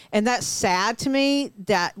 right? And that's sad to me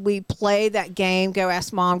that we play that game, go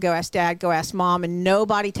ask mom, go ask dad, go ask mom, and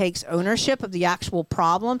nobody takes ownership of the actual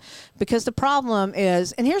problem, because the problem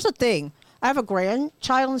is, and here's the thing, I have a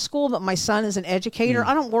grandchild in school, but my son is an educator.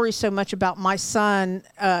 I don't worry so much about my son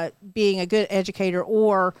being a good educator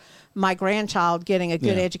or my grandchild getting a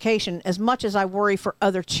good education as much as I worry for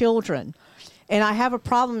other children. And I have a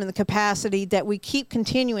problem in the capacity that we keep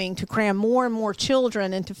continuing to cram more and more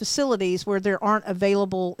children into facilities where there aren't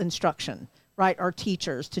available instruction, right, or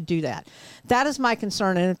teachers to do that. That is my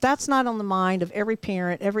concern. And if that's not on the mind of every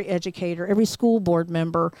parent, every educator, every school board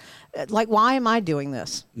member, like, why am I doing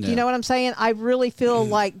this? Do you know what I'm saying? I really feel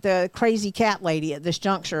like the crazy cat lady at this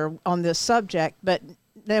juncture on this subject, but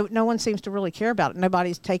no one seems to really care about it.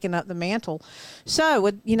 Nobody's taken up the mantle. So,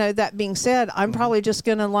 with, that being said, I'm probably just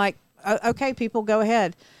going to okay, people, go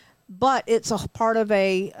ahead. But it's a part of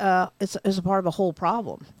a whole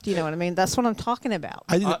problem. Do you know what I mean? That's what I'm talking about.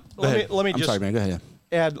 Let me just sorry, man. Go ahead.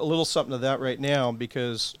 add a little something to that right now,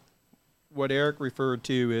 because what Eric referred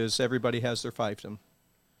to is everybody has their fiefdom.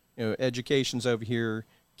 Education's over here,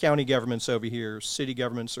 county government's over here, city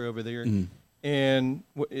governments are over there. And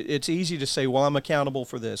it's easy to say, well, I'm accountable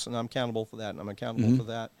for this, and I'm accountable for that, and I'm accountable for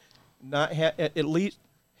that. Not at least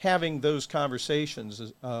having those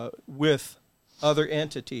conversations with other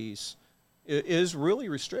entities is really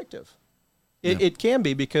restrictive. It can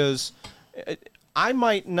be, because I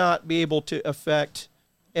might not be able to affect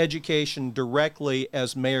education directly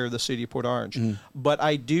as mayor of the city of Port Orange, but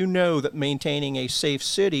I do know that maintaining a safe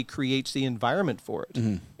city creates the environment for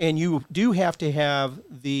it. And you do have to have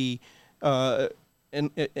the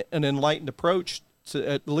an enlightened approach to,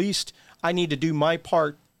 at least I need to do my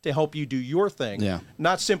part to help you do your thing,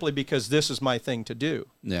 not simply because this is my thing to do.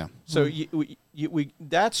 So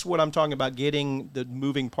that's what I'm talking about, getting the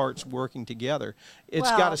moving parts working together. It's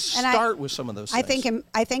got to start with some of those things.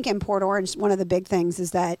 I think in Port Orange, one of the big things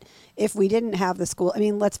is that if we didn't have the school, I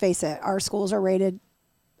mean, let's face it, our schools are rated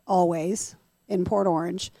always in Port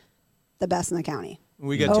Orange the best in the county.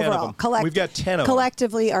 We got 10 of them. We've got 10 of them.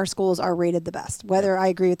 Collectively, our schools are rated the best, whether I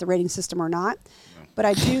agree with the rating system or not. But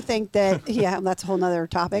I do think that, that's a whole nother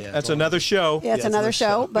topic. That's another show. Yeah, it's another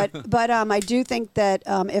show. But I do think that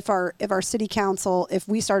if our city council, if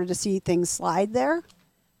we started to see things slide there,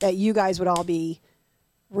 that you guys would all be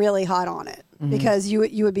really hot on it, because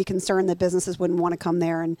you would be concerned that businesses wouldn't want to come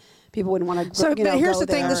there and people wouldn't want to. So, but here's the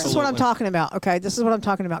thing. This is what I'm talking about. Okay, this is what I'm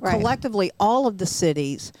talking about. Right. Collectively, all of the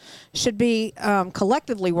cities should be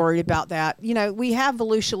collectively worried about that. We have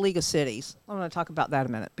Volusia League of Cities. I'm going to talk about that in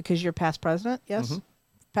a minute, because you're past president. Yes,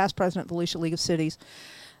 past president, Volusia League of Cities.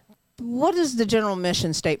 What is the general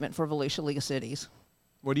mission statement for Volusia League of Cities?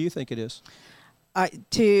 What do you think it is?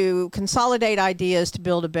 To consolidate ideas to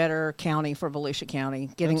build a better county for Volusia County,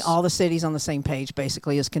 getting all the cities on the same page,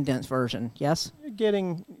 basically, is condensed version. Yes?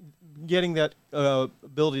 Getting that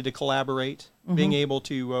ability to collaborate, being able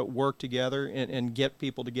to work together and get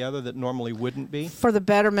people together that normally wouldn't be. For the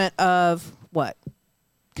betterment of what?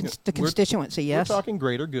 The constituency, yes? We're talking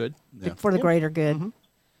greater good. For the greater good.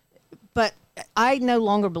 But I no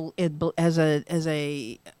longer, as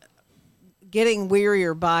a getting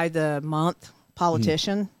wearier by the month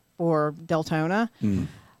politician for Deltona,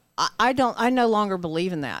 I no longer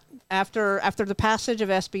believe in that. After the passage of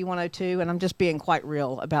SB 102, and I'm just being quite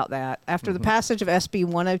real about that, after the passage of SB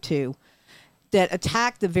 102 that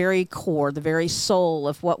attacked the very core, the very soul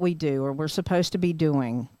of what we do or we're supposed to be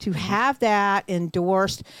doing, to have that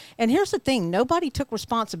endorsed. And here's the thing, nobody took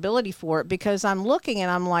responsibility for it, because I'm looking and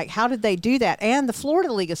I'm like, how did they do that? And the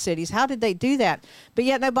Florida League of Cities, how did they do that? But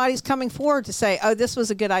yet nobody's coming forward to say, oh, this was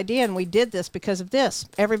a good idea and we did this because of this.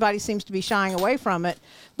 Everybody seems to be shying away from it.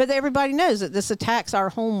 But everybody knows that this attacks our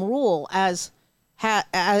home rule at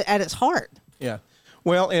its heart. Yeah.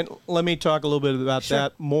 Well, and let me talk a little bit about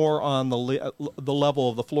that more on the level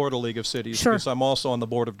of the Florida League of Cities, because I'm also on the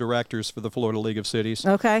board of directors for the Florida League of Cities.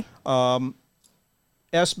 Okay. SB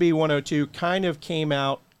 102 kind of came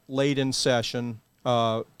out late in session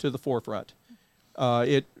to the forefront.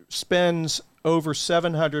 It spends over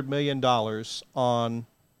 $700 million on,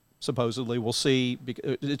 supposedly, we'll see,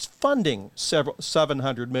 it's funding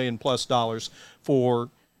 $700 million plus for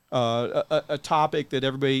a topic that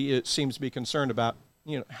everybody seems to be concerned about.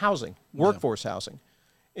 Housing, workforce housing.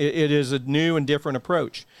 It is a new and different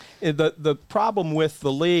approach. The problem with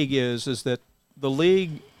the league is that the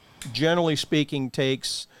league, generally speaking,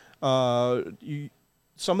 takes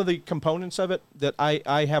some of the components of it that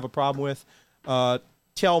I have a problem with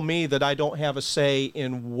tell me that I don't have a say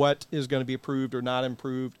in what is going to be approved or not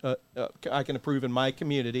improved. I can approve in my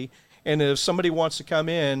community. And if somebody wants to come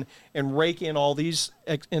in and rake in all these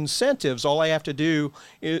incentives, all I have to do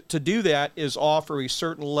that is offer a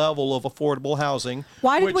certain level of affordable housing.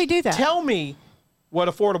 Why did we do that? Tell me what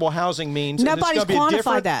affordable housing means. Nobody's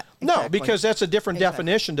quantified that. No, Exactly. because that's a different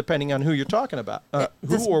definition depending on who you're talking about, what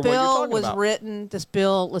you're talking about. This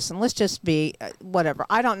bill, listen, let's just be, whatever.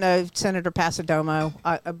 I don't know Senator Pasadomo,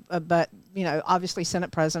 but, obviously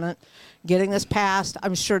Senate President, getting this passed,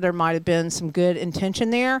 I'm sure there might have been some good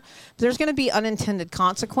intention there. But there's going to be unintended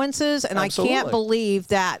consequences, and Absolutely. I can't believe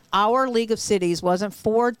that our League of Cities wasn't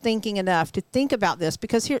forward-thinking enough to think about this,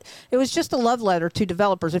 because here it was just a love letter to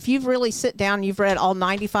developers. If you've really sit down and you've read all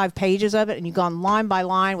 95 pages of it and you've gone line by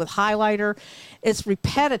line with highlighter, it's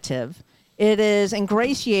repetitive. It is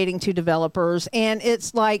ingratiating to developers, and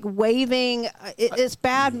it's like waving. It's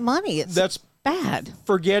bad money. That's bad.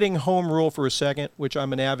 Forgetting home rule for a second, which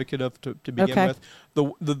I'm an advocate of to begin with.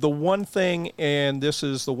 The one thing, and this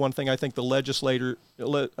is the one thing I think the legislator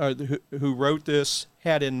who wrote this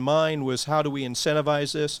had in mind, was how do we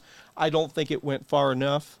incentivize this? I don't think it went far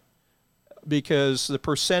enough, because the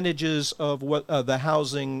percentages of what the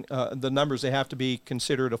housing, the numbers they have to be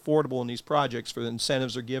considered affordable in these projects for the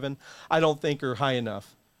incentives are given, I don't think are high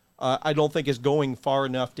enough. I don't think it's going far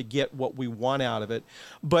enough to get what we want out of it.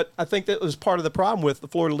 But I think that was part of the problem with the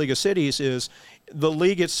Florida League of Cities is the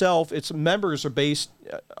league itself, its members are based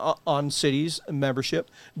on cities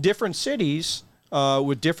membership. Different cities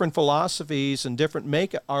with different philosophies and different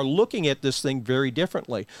makeup are looking at this thing very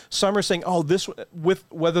differently. Some are saying, this, with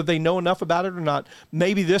whether they know enough about it or not,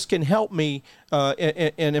 maybe this can help me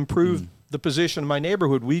and improve the position of my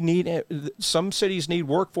neighborhood. Some cities need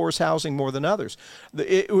workforce housing more than others.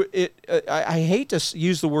 I hate to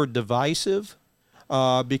use the word divisive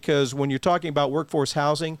because when you're talking about workforce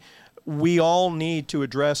housing, we all need to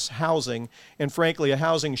address housing, and frankly, a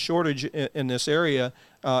housing shortage in this area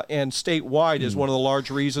and statewide is one of the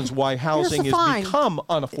large reasons why housing has become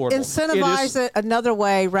unaffordable. Incentivize it another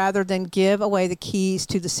way rather than give away the keys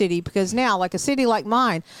to the city, because now, like a city like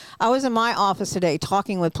mine, I was in my office today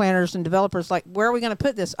talking with planners and developers, like, where are we going to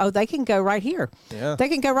put this? Oh, they can go right here. Yeah. They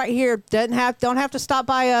can go right here. Don't have to stop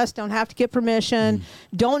by us. Don't have to get permission.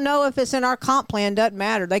 Don't know if it's in our comp plan. Doesn't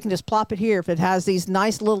matter. They can just plop it here. If it has these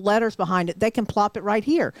nice little letters behind it, they can plop it right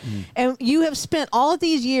here. And you have spent all of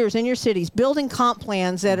these years in your cities building comp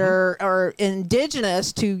plans that are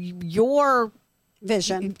indigenous to your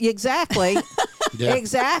vision. Exactly.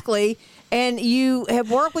 Exactly. And you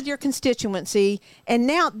have worked with your constituency, and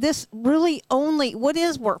now this really what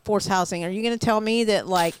is workforce housing? Are you going to tell me that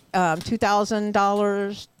like $2,000,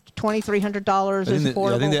 $2,300 is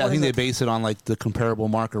affordable? I think they base it on like the comparable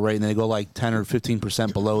market rate, and they go like 10 or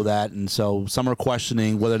 15% below that, and so some are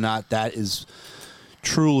questioning whether or not that is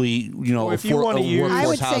truly, if you want to use, I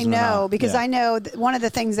would say no, because I know one of the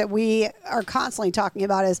things that we are constantly talking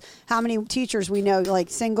about is how many teachers we know, like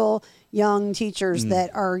single young teachers that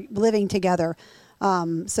are living together,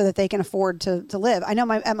 so that they can afford to live. I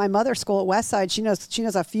know at my mother's school at Westside, she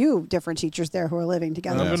knows a few different teachers there who are living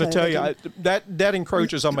together. I'm going to tell you that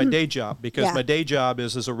encroaches on my day job, because my day job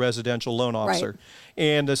is as a residential loan officer,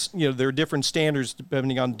 and there are different standards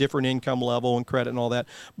depending on different income level and credit and all that.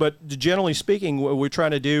 But generally speaking, what we're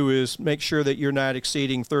trying to do is make sure that you're not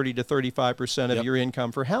exceeding 30 to 35% of your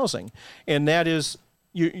income for housing, and that is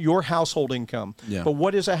your household income. But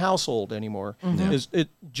what is a household anymore? Is it,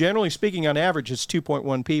 generally speaking, on average, it's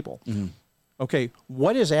 2.1 people. Okay,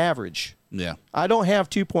 what is average? I don't have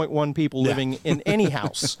 2.1 people living in any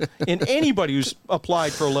house, in anybody who's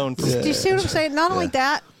applied for a loan. Do you see what I'm saying? Not only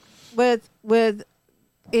that, with the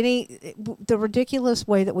ridiculous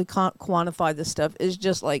way that we can't quantify this stuff is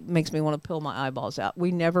just like makes me want to peel my eyeballs out.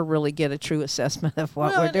 We never really get a true assessment of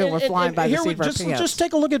what we're doing. We're flying by the seat of our pants. Just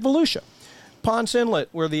take a look at Volusia. Ponce Inlet,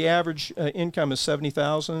 where the average income is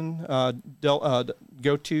 $70,000,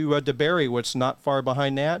 go to DeBerry, which not far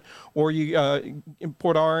behind that, or you in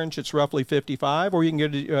Port Orange, it's roughly $55,000, or you can go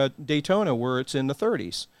to Deltona, where it's in the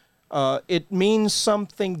 $30s. It means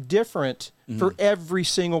something different for every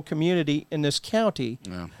single community in this county,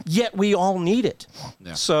 yet we all need it.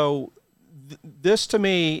 So this, to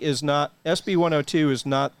me, is not, SB 102 is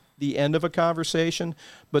not the end of a conversation,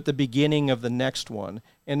 but the beginning of the next one.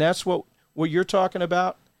 And that's what you're talking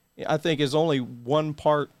about, I think, is only one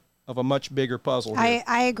part of a much bigger puzzle here.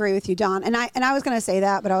 I agree with you, Don. And I was going to say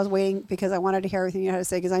that, but I was waiting because I wanted to hear everything you had to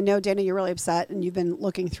say, because I know, Dana, you're really upset and you've been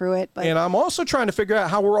looking through it. But and I'm also trying to figure out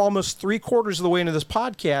how we're almost 3/4 of the way into this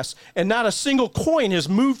podcast and not a single coin has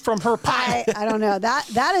moved from her pie. I don't know. That's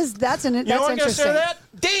interesting. You know what I'm going to say to that?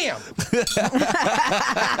 Damn.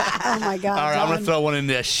 Oh my God. All right, Don. I'm gonna throw one in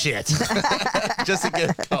there. Shit, just to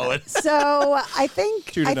get it going. So I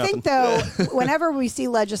think nothing. though, whenever we see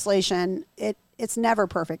legislation, it's never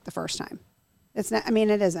perfect the first time. It's not. I mean,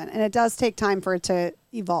 it isn't, and it does take time for it to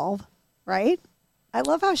evolve, right? I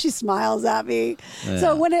love how she smiles at me. Yeah.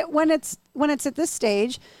 So when it's at this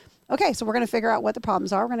stage, okay, so we're going to figure out what the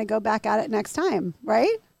problems are. We're going to go back at it next time,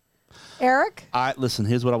 right? Eric? Listen,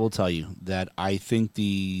 here's what I will tell you, that I think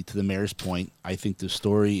to the mayor's point, I think the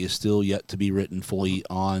story is still yet to be written fully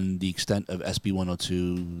on the extent of SB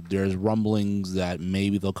 102. There's rumblings that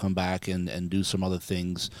maybe they'll come back and do some other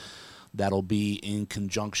things that'll be in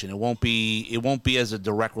conjunction. It won't be as a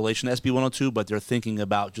direct relation to SB 102, but they're thinking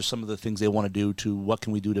about just some of the things they want to do to what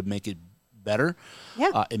can we do to make it better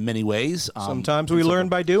in many ways. Sometimes we learn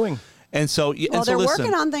by doing. And so, they're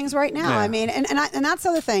working on things right now. Yeah. I mean, and that's the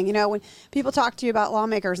other thing. You know, when people talk to you about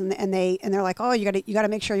lawmakers and they're like, oh, you got to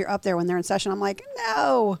make sure you're up there when they're in session. I'm like,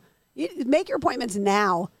 no, you make your appointments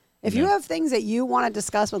now. If you have things that you want to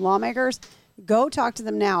discuss with lawmakers, go talk to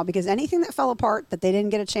them now, because anything that fell apart that they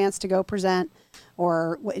didn't get a chance to go present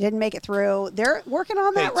or it didn't make it through, they're working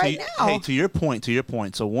on that right now. Hey, to your point.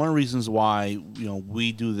 So one of the reasons why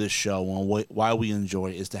we do this show and why we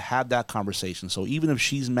enjoy it is to have that conversation. So even if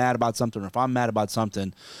she's mad about something or if I'm mad about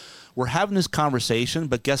something, we're having this conversation.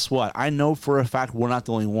 But guess what? I know for a fact we're not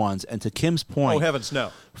the only ones. And to Kim's point, oh heavens,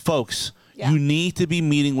 no, folks, you need to be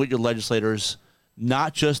meeting with your legislators.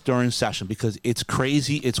 Not just during session, because it's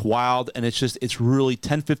crazy, it's wild, and it's really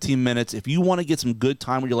 10, 15 minutes. If you want to get some good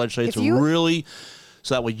time with your legislators,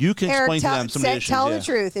 so that way you can explain to them some of the issues. Tell the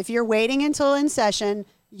truth. If you're waiting until in session,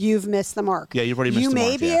 you've missed the mark. Yeah, you've already missed the mark.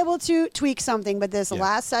 You may be able to tweak something, but this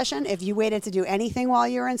last session, if you waited to do anything while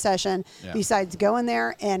you were in session, besides go in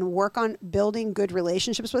there and work on building good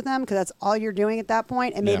relationships with them, because that's all you're doing at that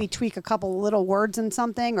point, and maybe tweak a couple little words in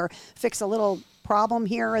something or fix a little problem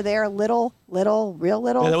here or there, real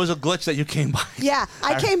little. Yeah, there was a glitch that you came by. Yeah,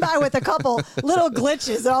 I came by with a couple little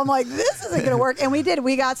glitches, and I'm like, this isn't going to work. And we did.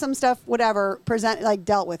 We got some stuff,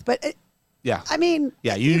 dealt with. But I mean,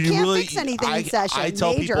 you can't fix anything in session. I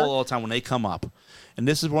tell people all the time when they come up, and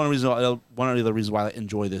this is one of the reasons why I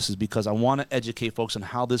enjoy this, is because I want to educate folks on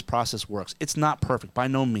how this process works. It's not perfect by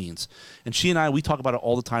no means, and she and I, we talk about it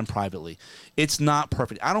all the time privately. It's not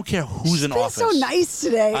perfect. I don't care who's in office. So nice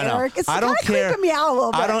today, Eric. It's kind of creeping me out a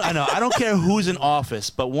little bit. I don't care who's in office,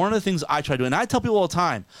 but one of the things I try to do, and I tell people all the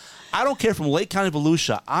time, I don't care from Lake County,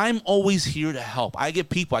 Volusia. I'm always here to help. I get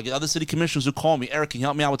other city commissioners who call me, Eric, can you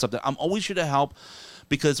help me out with something? I'm always here to help,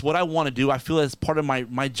 because what I want to do, I feel as part of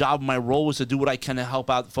my job, my role is to do what I can to help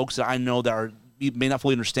out folks that I know that may not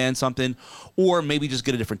fully understand something, or maybe just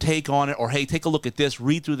get a different take on it, or hey, take a look at this,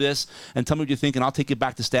 read through this, and tell me what you think, and I'll take it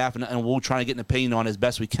back to staff, and we'll try to get an opinion on it as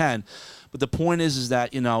best we can. But the point is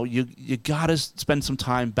that you got to spend some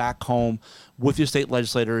time back home with your state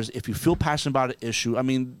legislators if you feel passionate about an issue. I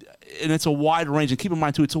mean, and it's a wide range, and keep in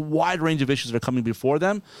mind too, it's a wide range of issues that are coming before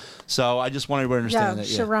them. So I just want everybody to understand that.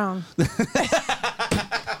 Sharon.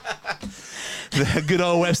 The good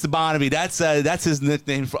old Webster Barnaby. That's his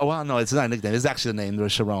nickname. No, it's not a nickname. It's actually the name.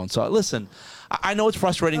 There's Sharon. So listen, I know it's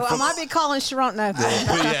frustrating. I might be calling Sharon now.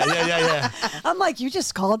 Yeah. I'm like, you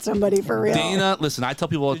just called somebody for real. Dana, listen, I tell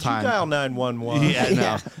people all the time. Did you dial 911? Yeah,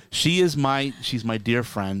 no. She's my dear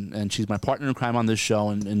friend, and she's my partner in crime on this show.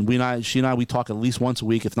 And she and I, we talk at least once a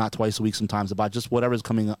week, if not twice a week, sometimes about just whatever's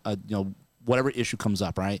coming. Whatever issue comes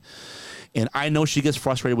up, right? And I know she gets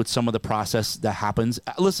frustrated with some of the process that happens.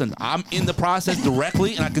 Listen, I'm in the process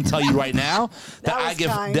directly, and I can tell you right now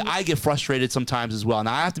that I get frustrated sometimes as well. And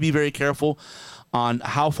I have to be very careful on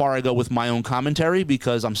how far I go with my own commentary,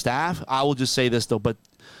 because I'm staff. I will just say this though, but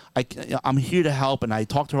I'm here to help, and I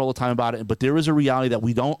talk to her all the time about it. But there is a reality that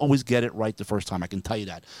we don't always get it right the first time. I can tell you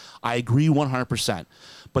that. I agree 100%.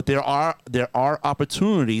 But there are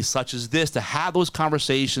opportunities such as this to have those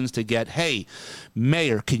conversations, to get, hey,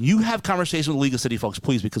 Mayor, can you have conversations with League of City folks,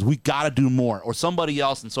 please, because we got to do more, or somebody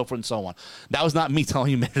else, and so forth and so on. That was not me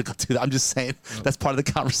telling you, Mayor, to go do that. I'm just saying that's part of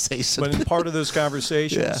the conversation. But in part of those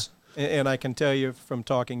conversations, and I can tell you from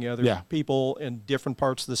talking to other people in different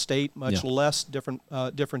parts of the state, much less different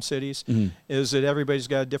cities, is that everybody's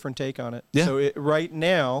got a different take on it. Yeah. So right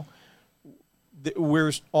now,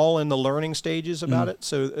 we're all in the learning stages about it.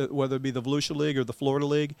 So whether it be the Volusia League or the Florida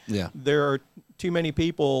League, there are too many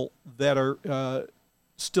people that are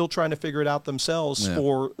still trying to figure it out themselves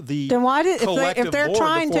for the then why did collective if they're board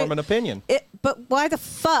trying to form an opinion? But why the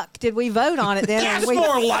fuck did we vote on it then? That's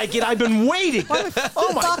more like it. I've been waiting. Oh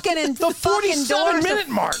my! The 47-minute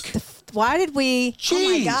mark. Why did we? Oh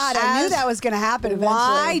my God! I knew that was going to happen eventually.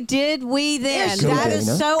 Why did we then? That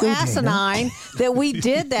is so asinine that we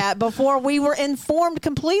did that before we were informed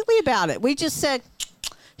completely about it. We just said,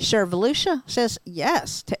 sure, Volusia says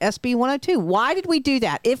yes to SB 102. Why did we do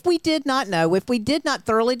that? If we did not know, if we did not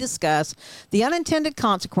thoroughly discuss the unintended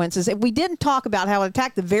consequences, if we didn't talk about how it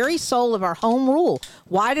attacked the very soul of our home rule,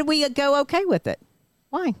 why did we go okay with it?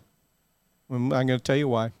 Why? I'm going to tell you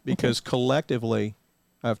why. Because collectively,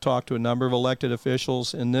 I've talked to a number of elected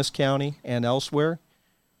officials in this county and elsewhere.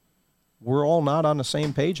 We're all not on the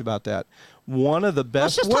same page about that. One of the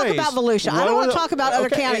best ways... Let's just talk about Volusia. I don't want to talk about other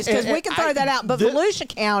counties because we can throw that out. But Volusia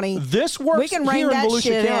County, this works we can rein here that in Volusia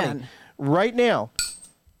shit County. in. Right now.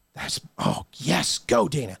 Yes, go,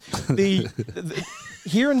 Dana.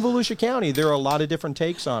 Here in Volusia County, there are a lot of different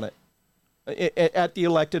takes on it. At the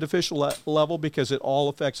elected official level, because it all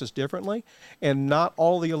affects us differently, and not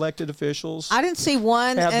all the elected officials. I didn't see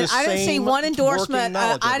one. I didn't see one endorsement.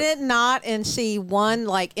 I did not see one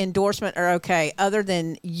endorsement or okay, other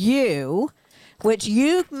than you, which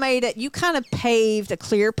you made it. You kind of paved a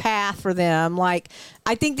clear path for them. I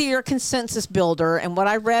think that you're a consensus builder, and what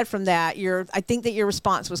I read from that, I think that your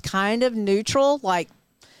response was kind of neutral.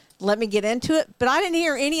 Let me get into it. But I didn't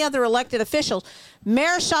hear any other elected officials.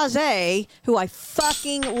 Mayor Chazet, who I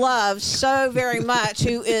fucking love so very much,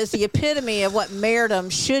 who is the epitome of what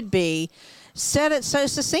mayordom should be, said it so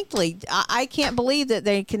succinctly. I can't believe that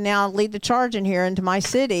they can now lead the charge in here into my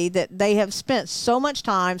city, that they have spent so much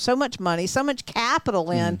time, so much money, so much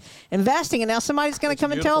capital in investing, and now somebody's going to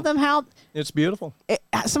come and tell them how... It's beautiful.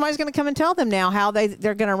 Somebody's going to come and tell them now how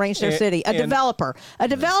they're going to arrange their city. A developer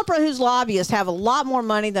whose lobbyists have a lot more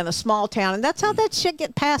money than a small town, and that's how that shit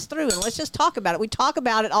get passed through. And let's just talk about it. We talk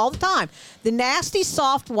about it all the time. The nasty,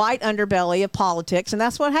 soft, white underbelly of politics, and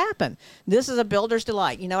that's what happened. This is a builder's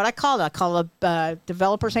delight. You know what I call it? I call it a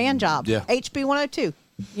developer's hand job. Yeah. HB 102.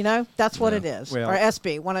 That's what it is. Well, or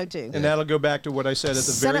SB 102. And that'll go back to what I said at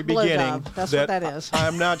the very beginning. That's what that is.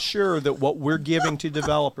 I'm not sure that what we're giving to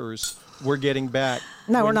developers, we're getting back.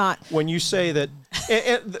 No, we're not. When you say that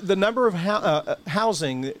the number of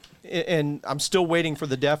housing, and I'm still waiting for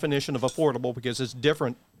the definition of affordable because it's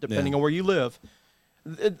different depending on where you live.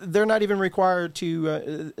 They're not even required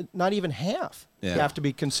to, not even half have to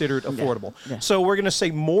be considered affordable. Yeah. So we're going to say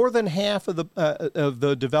more than half of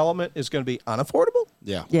the development is going to be unaffordable?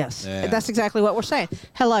 Yeah. Yes. Yeah. That's exactly what we're saying.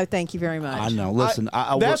 Hello. Thank you very much. I know. Listen,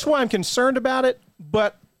 that's why I'm concerned about it.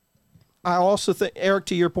 But I also think, Eric,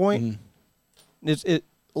 to your point,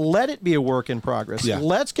 let it be a work in progress. Yeah.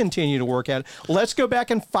 Let's continue to work at it. Let's go back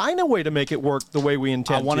and find a way to make it work the way we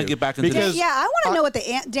intend to. I want to get back into this. Yeah, I want to know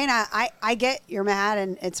what Dana, I get you're mad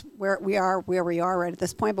and it's where we are right at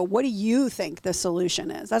this point, but what do you think the solution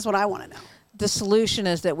is? That's what I want to know. The solution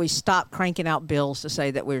is that we stop cranking out bills to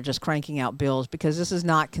say that we're just cranking out bills, because this is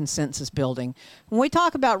not consensus building. When we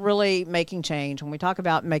talk about really making change, when we talk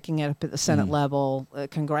about making it up at the Senate level,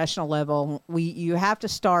 congressional level, you have to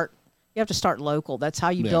start local. That's how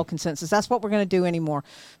you build consensus. That's what we're going to do anymore.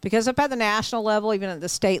 Because up at the national level, even at the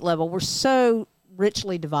state level, we're so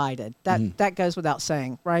richly divided. That goes without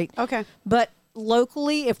saying, right? Okay. But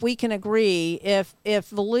locally, if we can agree, if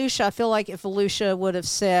Volusia, I feel like if Volusia would have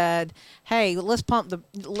said, "Hey, let's pump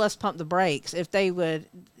the brakes," if they would,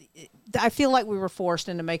 I feel like we were forced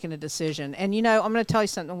into making a decision. And I'm going to tell you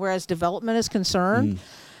something. Whereas development is concerned.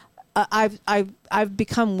 I've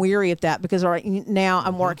become weary of that, because right now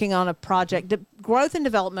I'm working on a project. Growth and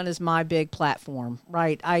development is my big platform,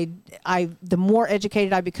 right? The more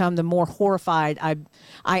educated I become, the more horrified I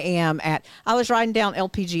am at. I was riding down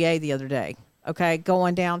LPGA the other day. Okay,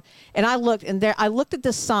 going down, and I looked at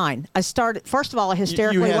this sign. I started, first of all, I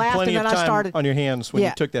hysterically laughed, and then I started on your hands when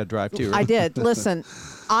you took that drive too. Right? I did. Listen,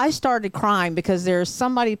 I started crying because there's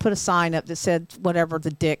somebody put a sign up that said whatever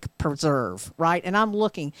the dick preserve, right? And I'm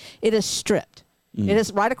looking. It is stripped. It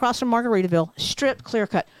is right across from Margaritaville, stripped, clear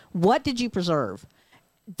cut. What did you preserve?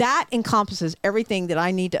 That encompasses everything that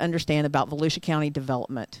I need to understand about Volusia County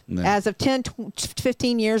development. No. As of 10,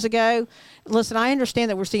 15 years ago, listen, I understand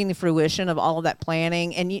that we're seeing the fruition of all of that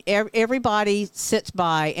planning, and everybody sits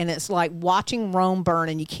by, and it's like watching Rome burn,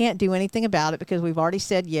 and you can't do anything about it because we've already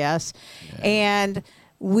said yes. Yeah. And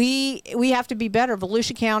we have to be better.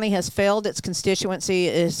 Volusia County has failed its constituency.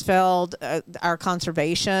 It has failed our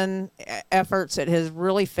conservation efforts. It has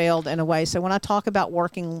really failed in a way. So when I talk about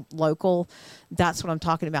working local, that's what I'm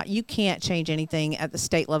talking about. You can't change anything at the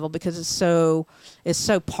state level because it's so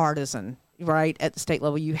partisan. right, at the state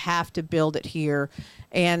level. You have to build it here.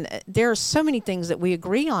 And there are so many things that we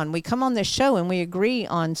agree on. We come on this show and we agree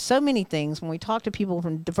on so many things when we talk to people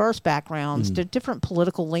from diverse backgrounds, to different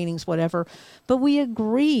political leanings, whatever. But we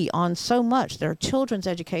agree on so much. Their children's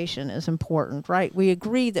education is important, right? We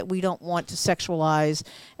agree that we don't want to sexualize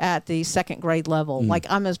at the second grade level. Like,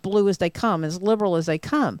 I'm as blue as they come, as liberal as they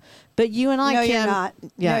come. But you and I no, can. you're not.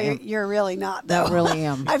 Yeah, no, you're really not, though. I really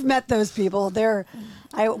am. I've met those people.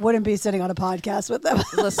 I wouldn't be sitting on a podcast with them.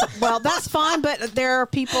 Listen, well, that's fine, but there are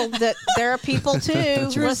people too.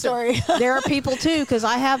 True story. There are people too, because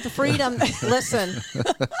I have the freedom.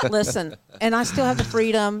 Listen, and I still have the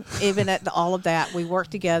freedom, even at all of that. We work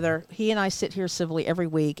together. He and I sit here civilly every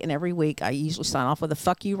week, and every week I usually sign off with a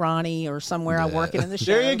 "fuck you, Ronnie" or somewhere. I work it in the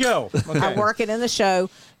show. There you go. Okay. I work it in the show,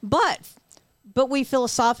 but we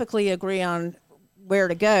philosophically agree on where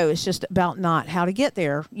to go. It's just about not how to get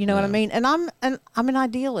there. You know what I mean? And I'm an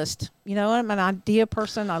idealist. You know, I'm an idea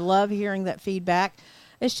person. I love hearing that feedback.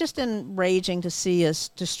 It's just enraging to see us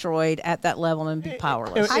destroyed at that level and be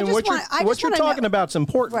powerless. And what you're talking about is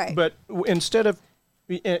important, Right. but instead of,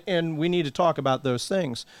 and we need to talk about those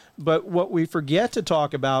things, but what we forget to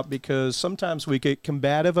talk about, because sometimes we get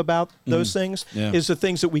combative about those things, is the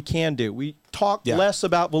things that we can do. We talk less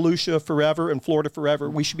about Volusia forever and Florida forever.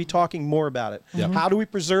 We should be talking more about it. How do we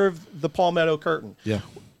preserve the Palmetto Curtain?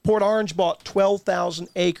 Port Orange bought 12,000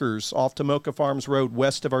 acres off Tomoka Farms Road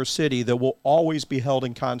west of our city that will always be held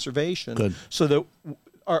in conservation. So that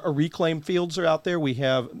our reclaimed fields are out there. We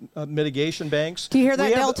have mitigation banks. Do you hear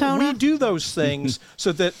that, Deltona? We do those things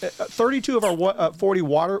so that 32 of our 40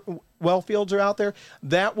 water well fields are out there.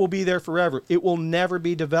 That will be there forever. It will never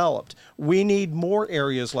be developed. We need more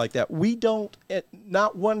areas like that. We don't,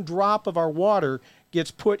 not one drop of our water gets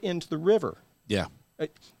put into the river. Yeah.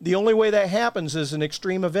 The only way that happens is an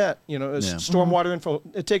extreme event. You know, stormwater info.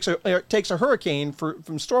 It takes a hurricane from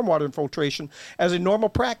stormwater infiltration as a normal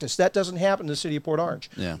practice. That doesn't happen in the city of Port Orange.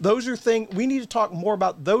 Those are things we need to talk more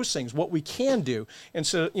about. Those things, what we can do, and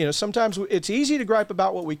so sometimes it's easy to gripe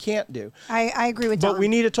about what we can't do. I agree with Tom. But we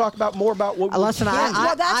need to talk about more about what we Listen, can do.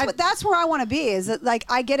 Well, that's where I want to be. Is that, like,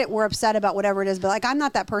 I get it. We're upset about whatever it is, but like, I'm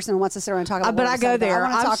not that person who wants to sit around and talk about. But what I we're go upset about. there. I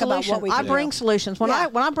want to talk about what we can I bring do. solutions. When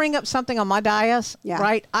I bring up something on my dais,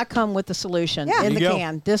 right, I come with the solution in the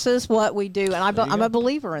can. This is what we do, and I'm a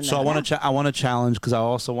believer in that. So I want to challenge, because I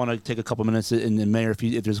also want to take a couple minutes. And Mayor,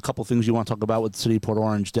 if there's a couple things you want to talk about with the city of Port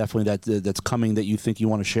Orange, definitely that's coming that you think you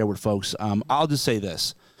want to share with folks. I'll just say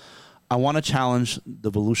this: I want to challenge the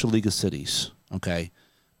Volusia League of Cities, okay?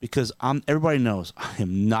 Because everybody knows I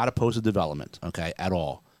am not opposed to development, okay, at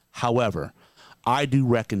all. However, I do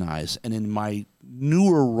recognize, and in my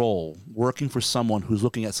newer role, working for someone who's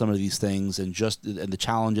looking at some of these things and the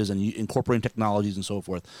challenges and incorporating technologies and so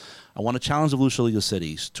forth, I want to challenge the Volusia League of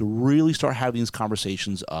Cities to really start having these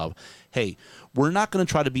conversations of, hey, we're not going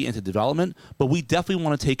to try to be into development, but we definitely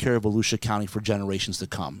want to take care of Volusia County for generations to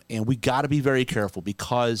come. And we got to be very careful,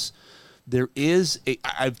 because there is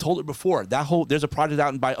I've told it before, there's a project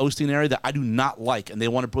out by Osteen area that I do not like, and they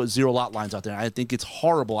want to put 0 lot lines out there. I think it's a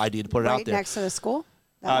horrible idea to put it out there. Right next to the school?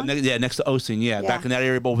 Next to Osteen, back in that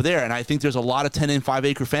area over there. And I think there's a lot of 10 and 5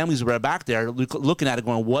 acre families that are back there looking at it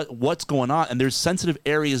going, what's going on? And there's sensitive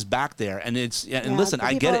areas back there. And listen,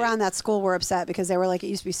 I get it. People around that school were upset because they were like, it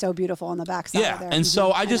used to be so beautiful on the backside of there. And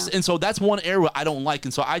so so that's one area I don't like.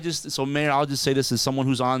 And so Mayor, I'll just say this as someone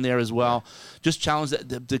who's on there as well, just challenge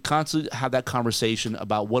that to constantly have that conversation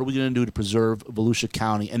about what are we going to do to preserve Volusia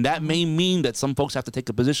County. And that may mean that some folks have to take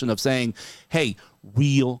a position of saying, hey,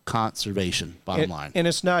 real conservation, bottom line. And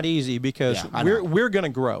it's not easy, because we're going to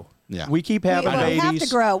grow. We keep having babies. We have to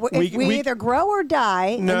grow. We either grow or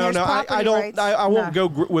die. No, I don't. I won't go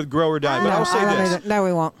with grow or die. But I'll say this. No,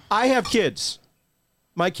 we won't. I have kids.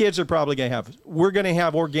 My kids are probably going to have. We're going to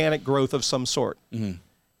have organic growth of some sort.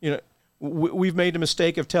 We've made the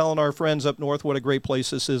mistake of telling our friends up north what a great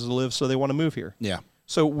place this is to live, so they want to move here.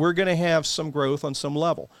 So we're going to have some growth on some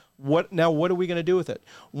level. What are we going to do with it?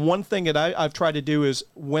 One thing that I've tried to do is,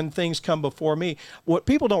 when things come before me, what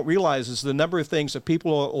people don't realize is the number of things that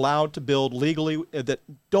people are allowed to build legally that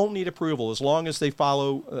don't need approval, as long as they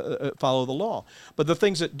follow the law. But the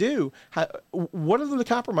things that do, what are the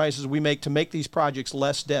compromises we make to make these projects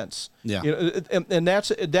less dense? And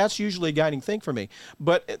that's usually a guiding thing for me.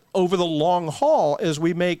 But over the long haul, as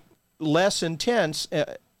we make less intense,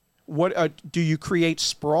 do you create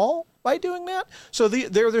sprawl? by doing that? So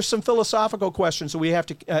there's some philosophical questions that we have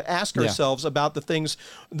to ask ourselves about the things.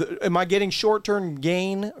 Am I getting short-term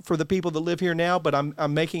gain for the people that live here now, but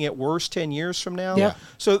I'm making it worse 10 years from now? Yeah.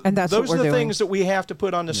 So and that's those what are we're the doing. things that we have to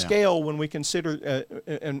put on the scale when we consider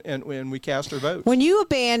and when we cast our votes. When you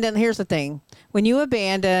abandon, here's the thing. When you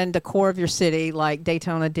abandon the core of your city, like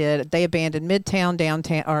Daytona did, they abandoned Midtown,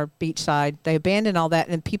 downtown, or Beachside. They abandoned all that,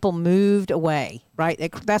 and people moved away, right?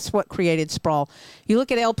 That's what created sprawl. You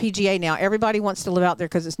look at LPGA now. Everybody wants to live out there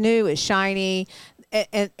because it's new, it's shiny,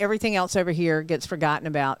 and everything else over here gets forgotten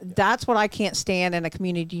about. That's what I can't stand in a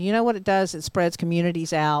community. You know what it does? It spreads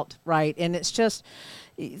communities out, right? And it's just...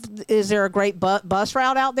 Is there a great bus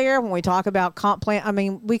route out there when we talk about comp plan? I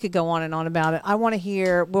mean, we could go on and on about it. I want to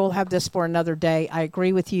hear, we'll have this for another day. I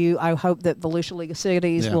agree with you. I hope that Volusia League of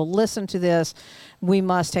Cities will listen to this. We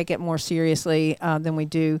must take it more seriously than we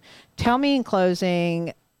do. Tell me in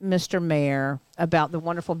closing, Mr. Mayor, about the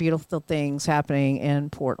wonderful, beautiful things happening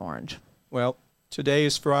in Port Orange. Well, today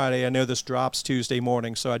is Friday. I know this drops Tuesday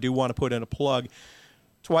morning, so I do want to put in a plug.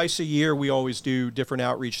 Twice a year, we always do different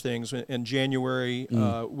outreach things. In January,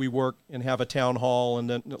 we work and have a town hall, and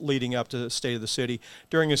then leading up to the State of the City.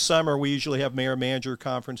 During the summer, we usually have mayor-manager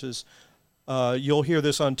conferences. You'll hear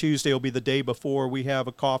this on Tuesday. It'll be the day before. We have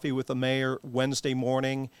a coffee with the mayor Wednesday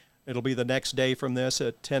morning. It'll be the next day from this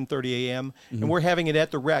at 10:30 a.m. And we're having it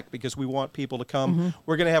at the Rec because we want people to come.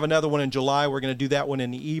 We're going to have another one in July. We're going to do that one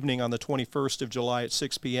in the evening on the 21st of July at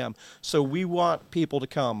 6 p.m. So we want people to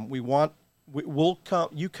come. We'll come.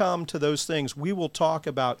 You come to those things. We will talk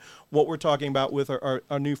about what we're talking about with our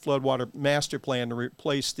new floodwater master plan to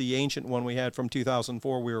replace the ancient one we had from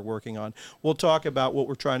 2004 we were working on. We'll talk about what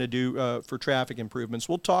we're trying to do for traffic improvements.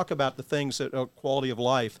 We'll talk about the things that are quality of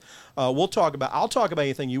life. I'll talk about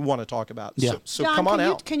anything you want to talk about. Yeah. So John, come on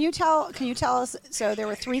out. Can you tell us? So there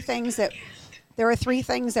were three things that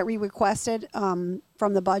we requested from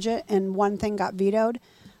the budget, and one thing got vetoed.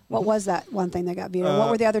 What was that one thing that got vetoed? What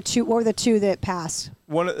were the other two? What were the two that passed?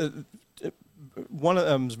 One of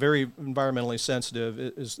them is very environmentally sensitive.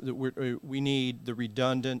 Is that we need the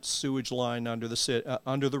redundant sewage line under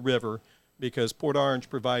the river, because Port Orange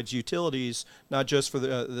provides utilities not just for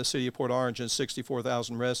the city of Port Orange and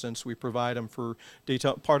 64,000 residents. We provide them for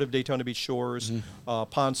part of Daytona Beach Shores,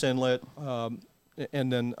 Ponce Inlet.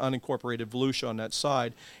 And then unincorporated Volusia on that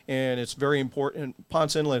side. And it's very important.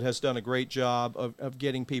 Ponce Inlet has done a great job of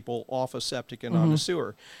getting people off of septic and onto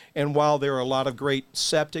sewer. And while there are a lot of great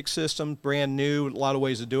septic systems, brand new, a lot of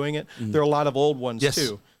ways of doing it, there are a lot of old ones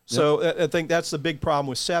too. So I think that's the big problem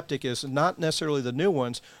with septic is not necessarily the new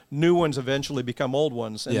ones. New ones eventually become old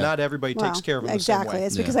ones, and not everybody takes care of them the same way. Exactly.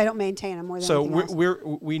 It's because I don't maintain them more than anything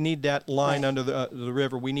else. We need that line under the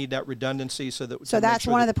river. We need that redundancy so that. So that's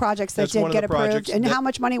one of the projects that did get approved. And how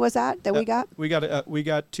much money was that we got? We got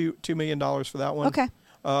 $2 million for that one. Okay.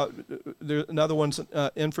 There's another one's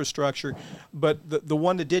infrastructure, but the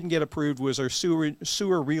one that didn't get approved was our sewer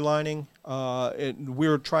relining. And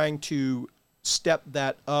we're trying to step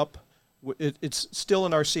that up. It's still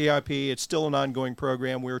in our CIP. It's still an ongoing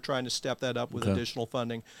program. We're trying to step that up with additional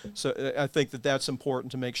funding. So I think that's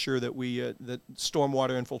important to make sure that that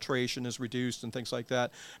stormwater infiltration is reduced and things like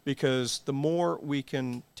that, because the more we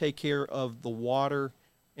can take care of the water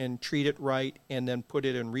and treat it right and then put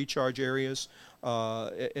it in recharge areas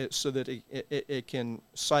so that it can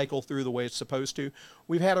cycle through the way it's supposed to.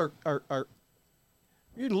 We've had our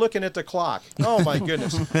you're looking at the clock. Oh, my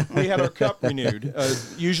goodness. We had our cup renewed.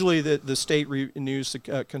 Usually the state renews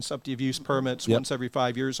the consumptive use permits once every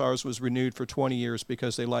 5 years. Ours was renewed for 20 years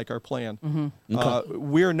because they like our plan.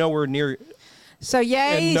 We're nowhere near... So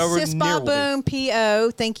yay, Sisba Boom PO.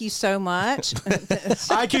 Thank you so much.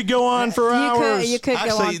 I could go on for hours. You could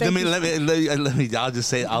go on. Let me. I'll just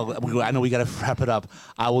say. I know we got to wrap it up.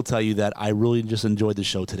 I will tell you that I really just enjoyed the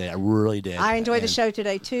show today. I really did. I enjoyed the show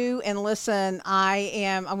today too. And listen,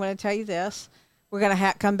 I'm going to tell you this. We're going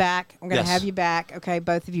to come back. I'm going to have you back. Okay,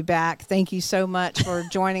 both of you back. Thank you so much for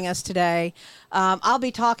joining us today. I'll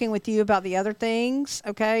be talking with you about the other things.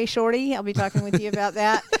 Okay, Shorty, I'll be talking with you about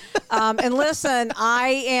that. And listen,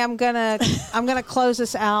 I'm gonna close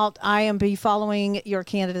this out. I am be following your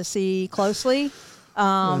candidacy closely.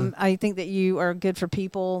 I think that you are good for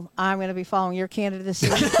people. I'm going to be following your candidacy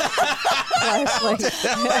closely.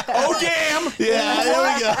 Oh, damn! Yeah, there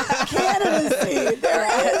we go. Candidacy. There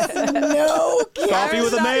is no coffee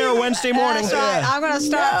with the mayor Wednesday morning. That's right. I'm going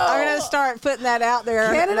to start putting that out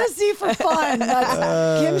there. Candidacy for fun.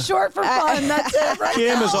 That's Kim Short for fun. That's it. Right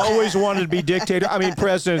Kim now. has always wanted to be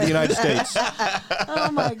president of the United States. Oh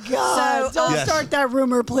my God! So, don't start that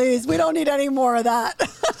rumor, please. We don't need any more of that.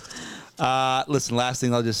 Listen, last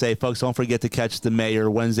thing I'll just say, folks, don't forget to catch the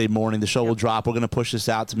mayor Wednesday morning. The show will drop. We're going to push this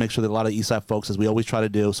out to make sure that a lot of Eastside folks, as we always try to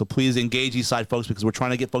do. So please engage Eastside folks because we're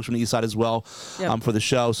trying to get folks from the Eastside as well for the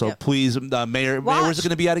show. So please, Mayor, where's it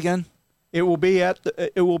going to be at again? It will be at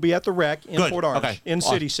the Rec in Port Orange, in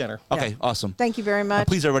City Center. Okay, awesome. Thank you very much.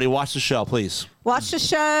 Please, everybody, watch the show, please. Watch the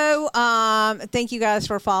show. Thank you guys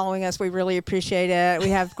for following us. We really appreciate it.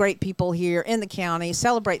 We have great people here in the county.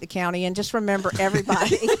 Celebrate the county, and just remember,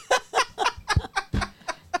 everybody.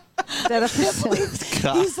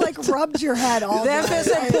 He's like rubbed your head all day. That is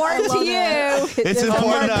important to you. It's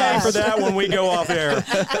important to pay for that when we go off air.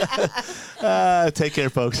 Take care,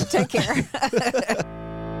 folks. Take care.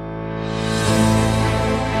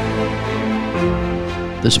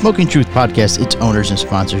 The Smoking Truth podcast, its owners and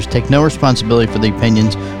sponsors, take no responsibility for the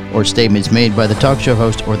opinions or statements made by the talk show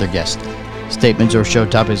host or their guest. Statements or show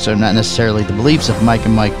topics are not necessarily the beliefs of Mike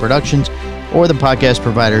and Mike Productions or the podcast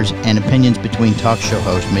providers, and opinions between talk show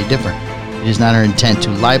hosts may differ. It is not our intent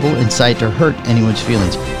to libel, incite, or hurt anyone's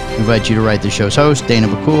feelings. We invite you to write the show's host, Dana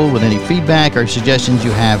McCool, with any feedback or suggestions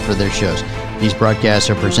you have for their shows. These broadcasts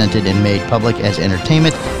are presented and made public as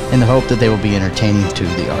entertainment in the hope that they will be entertaining to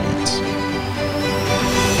the audience.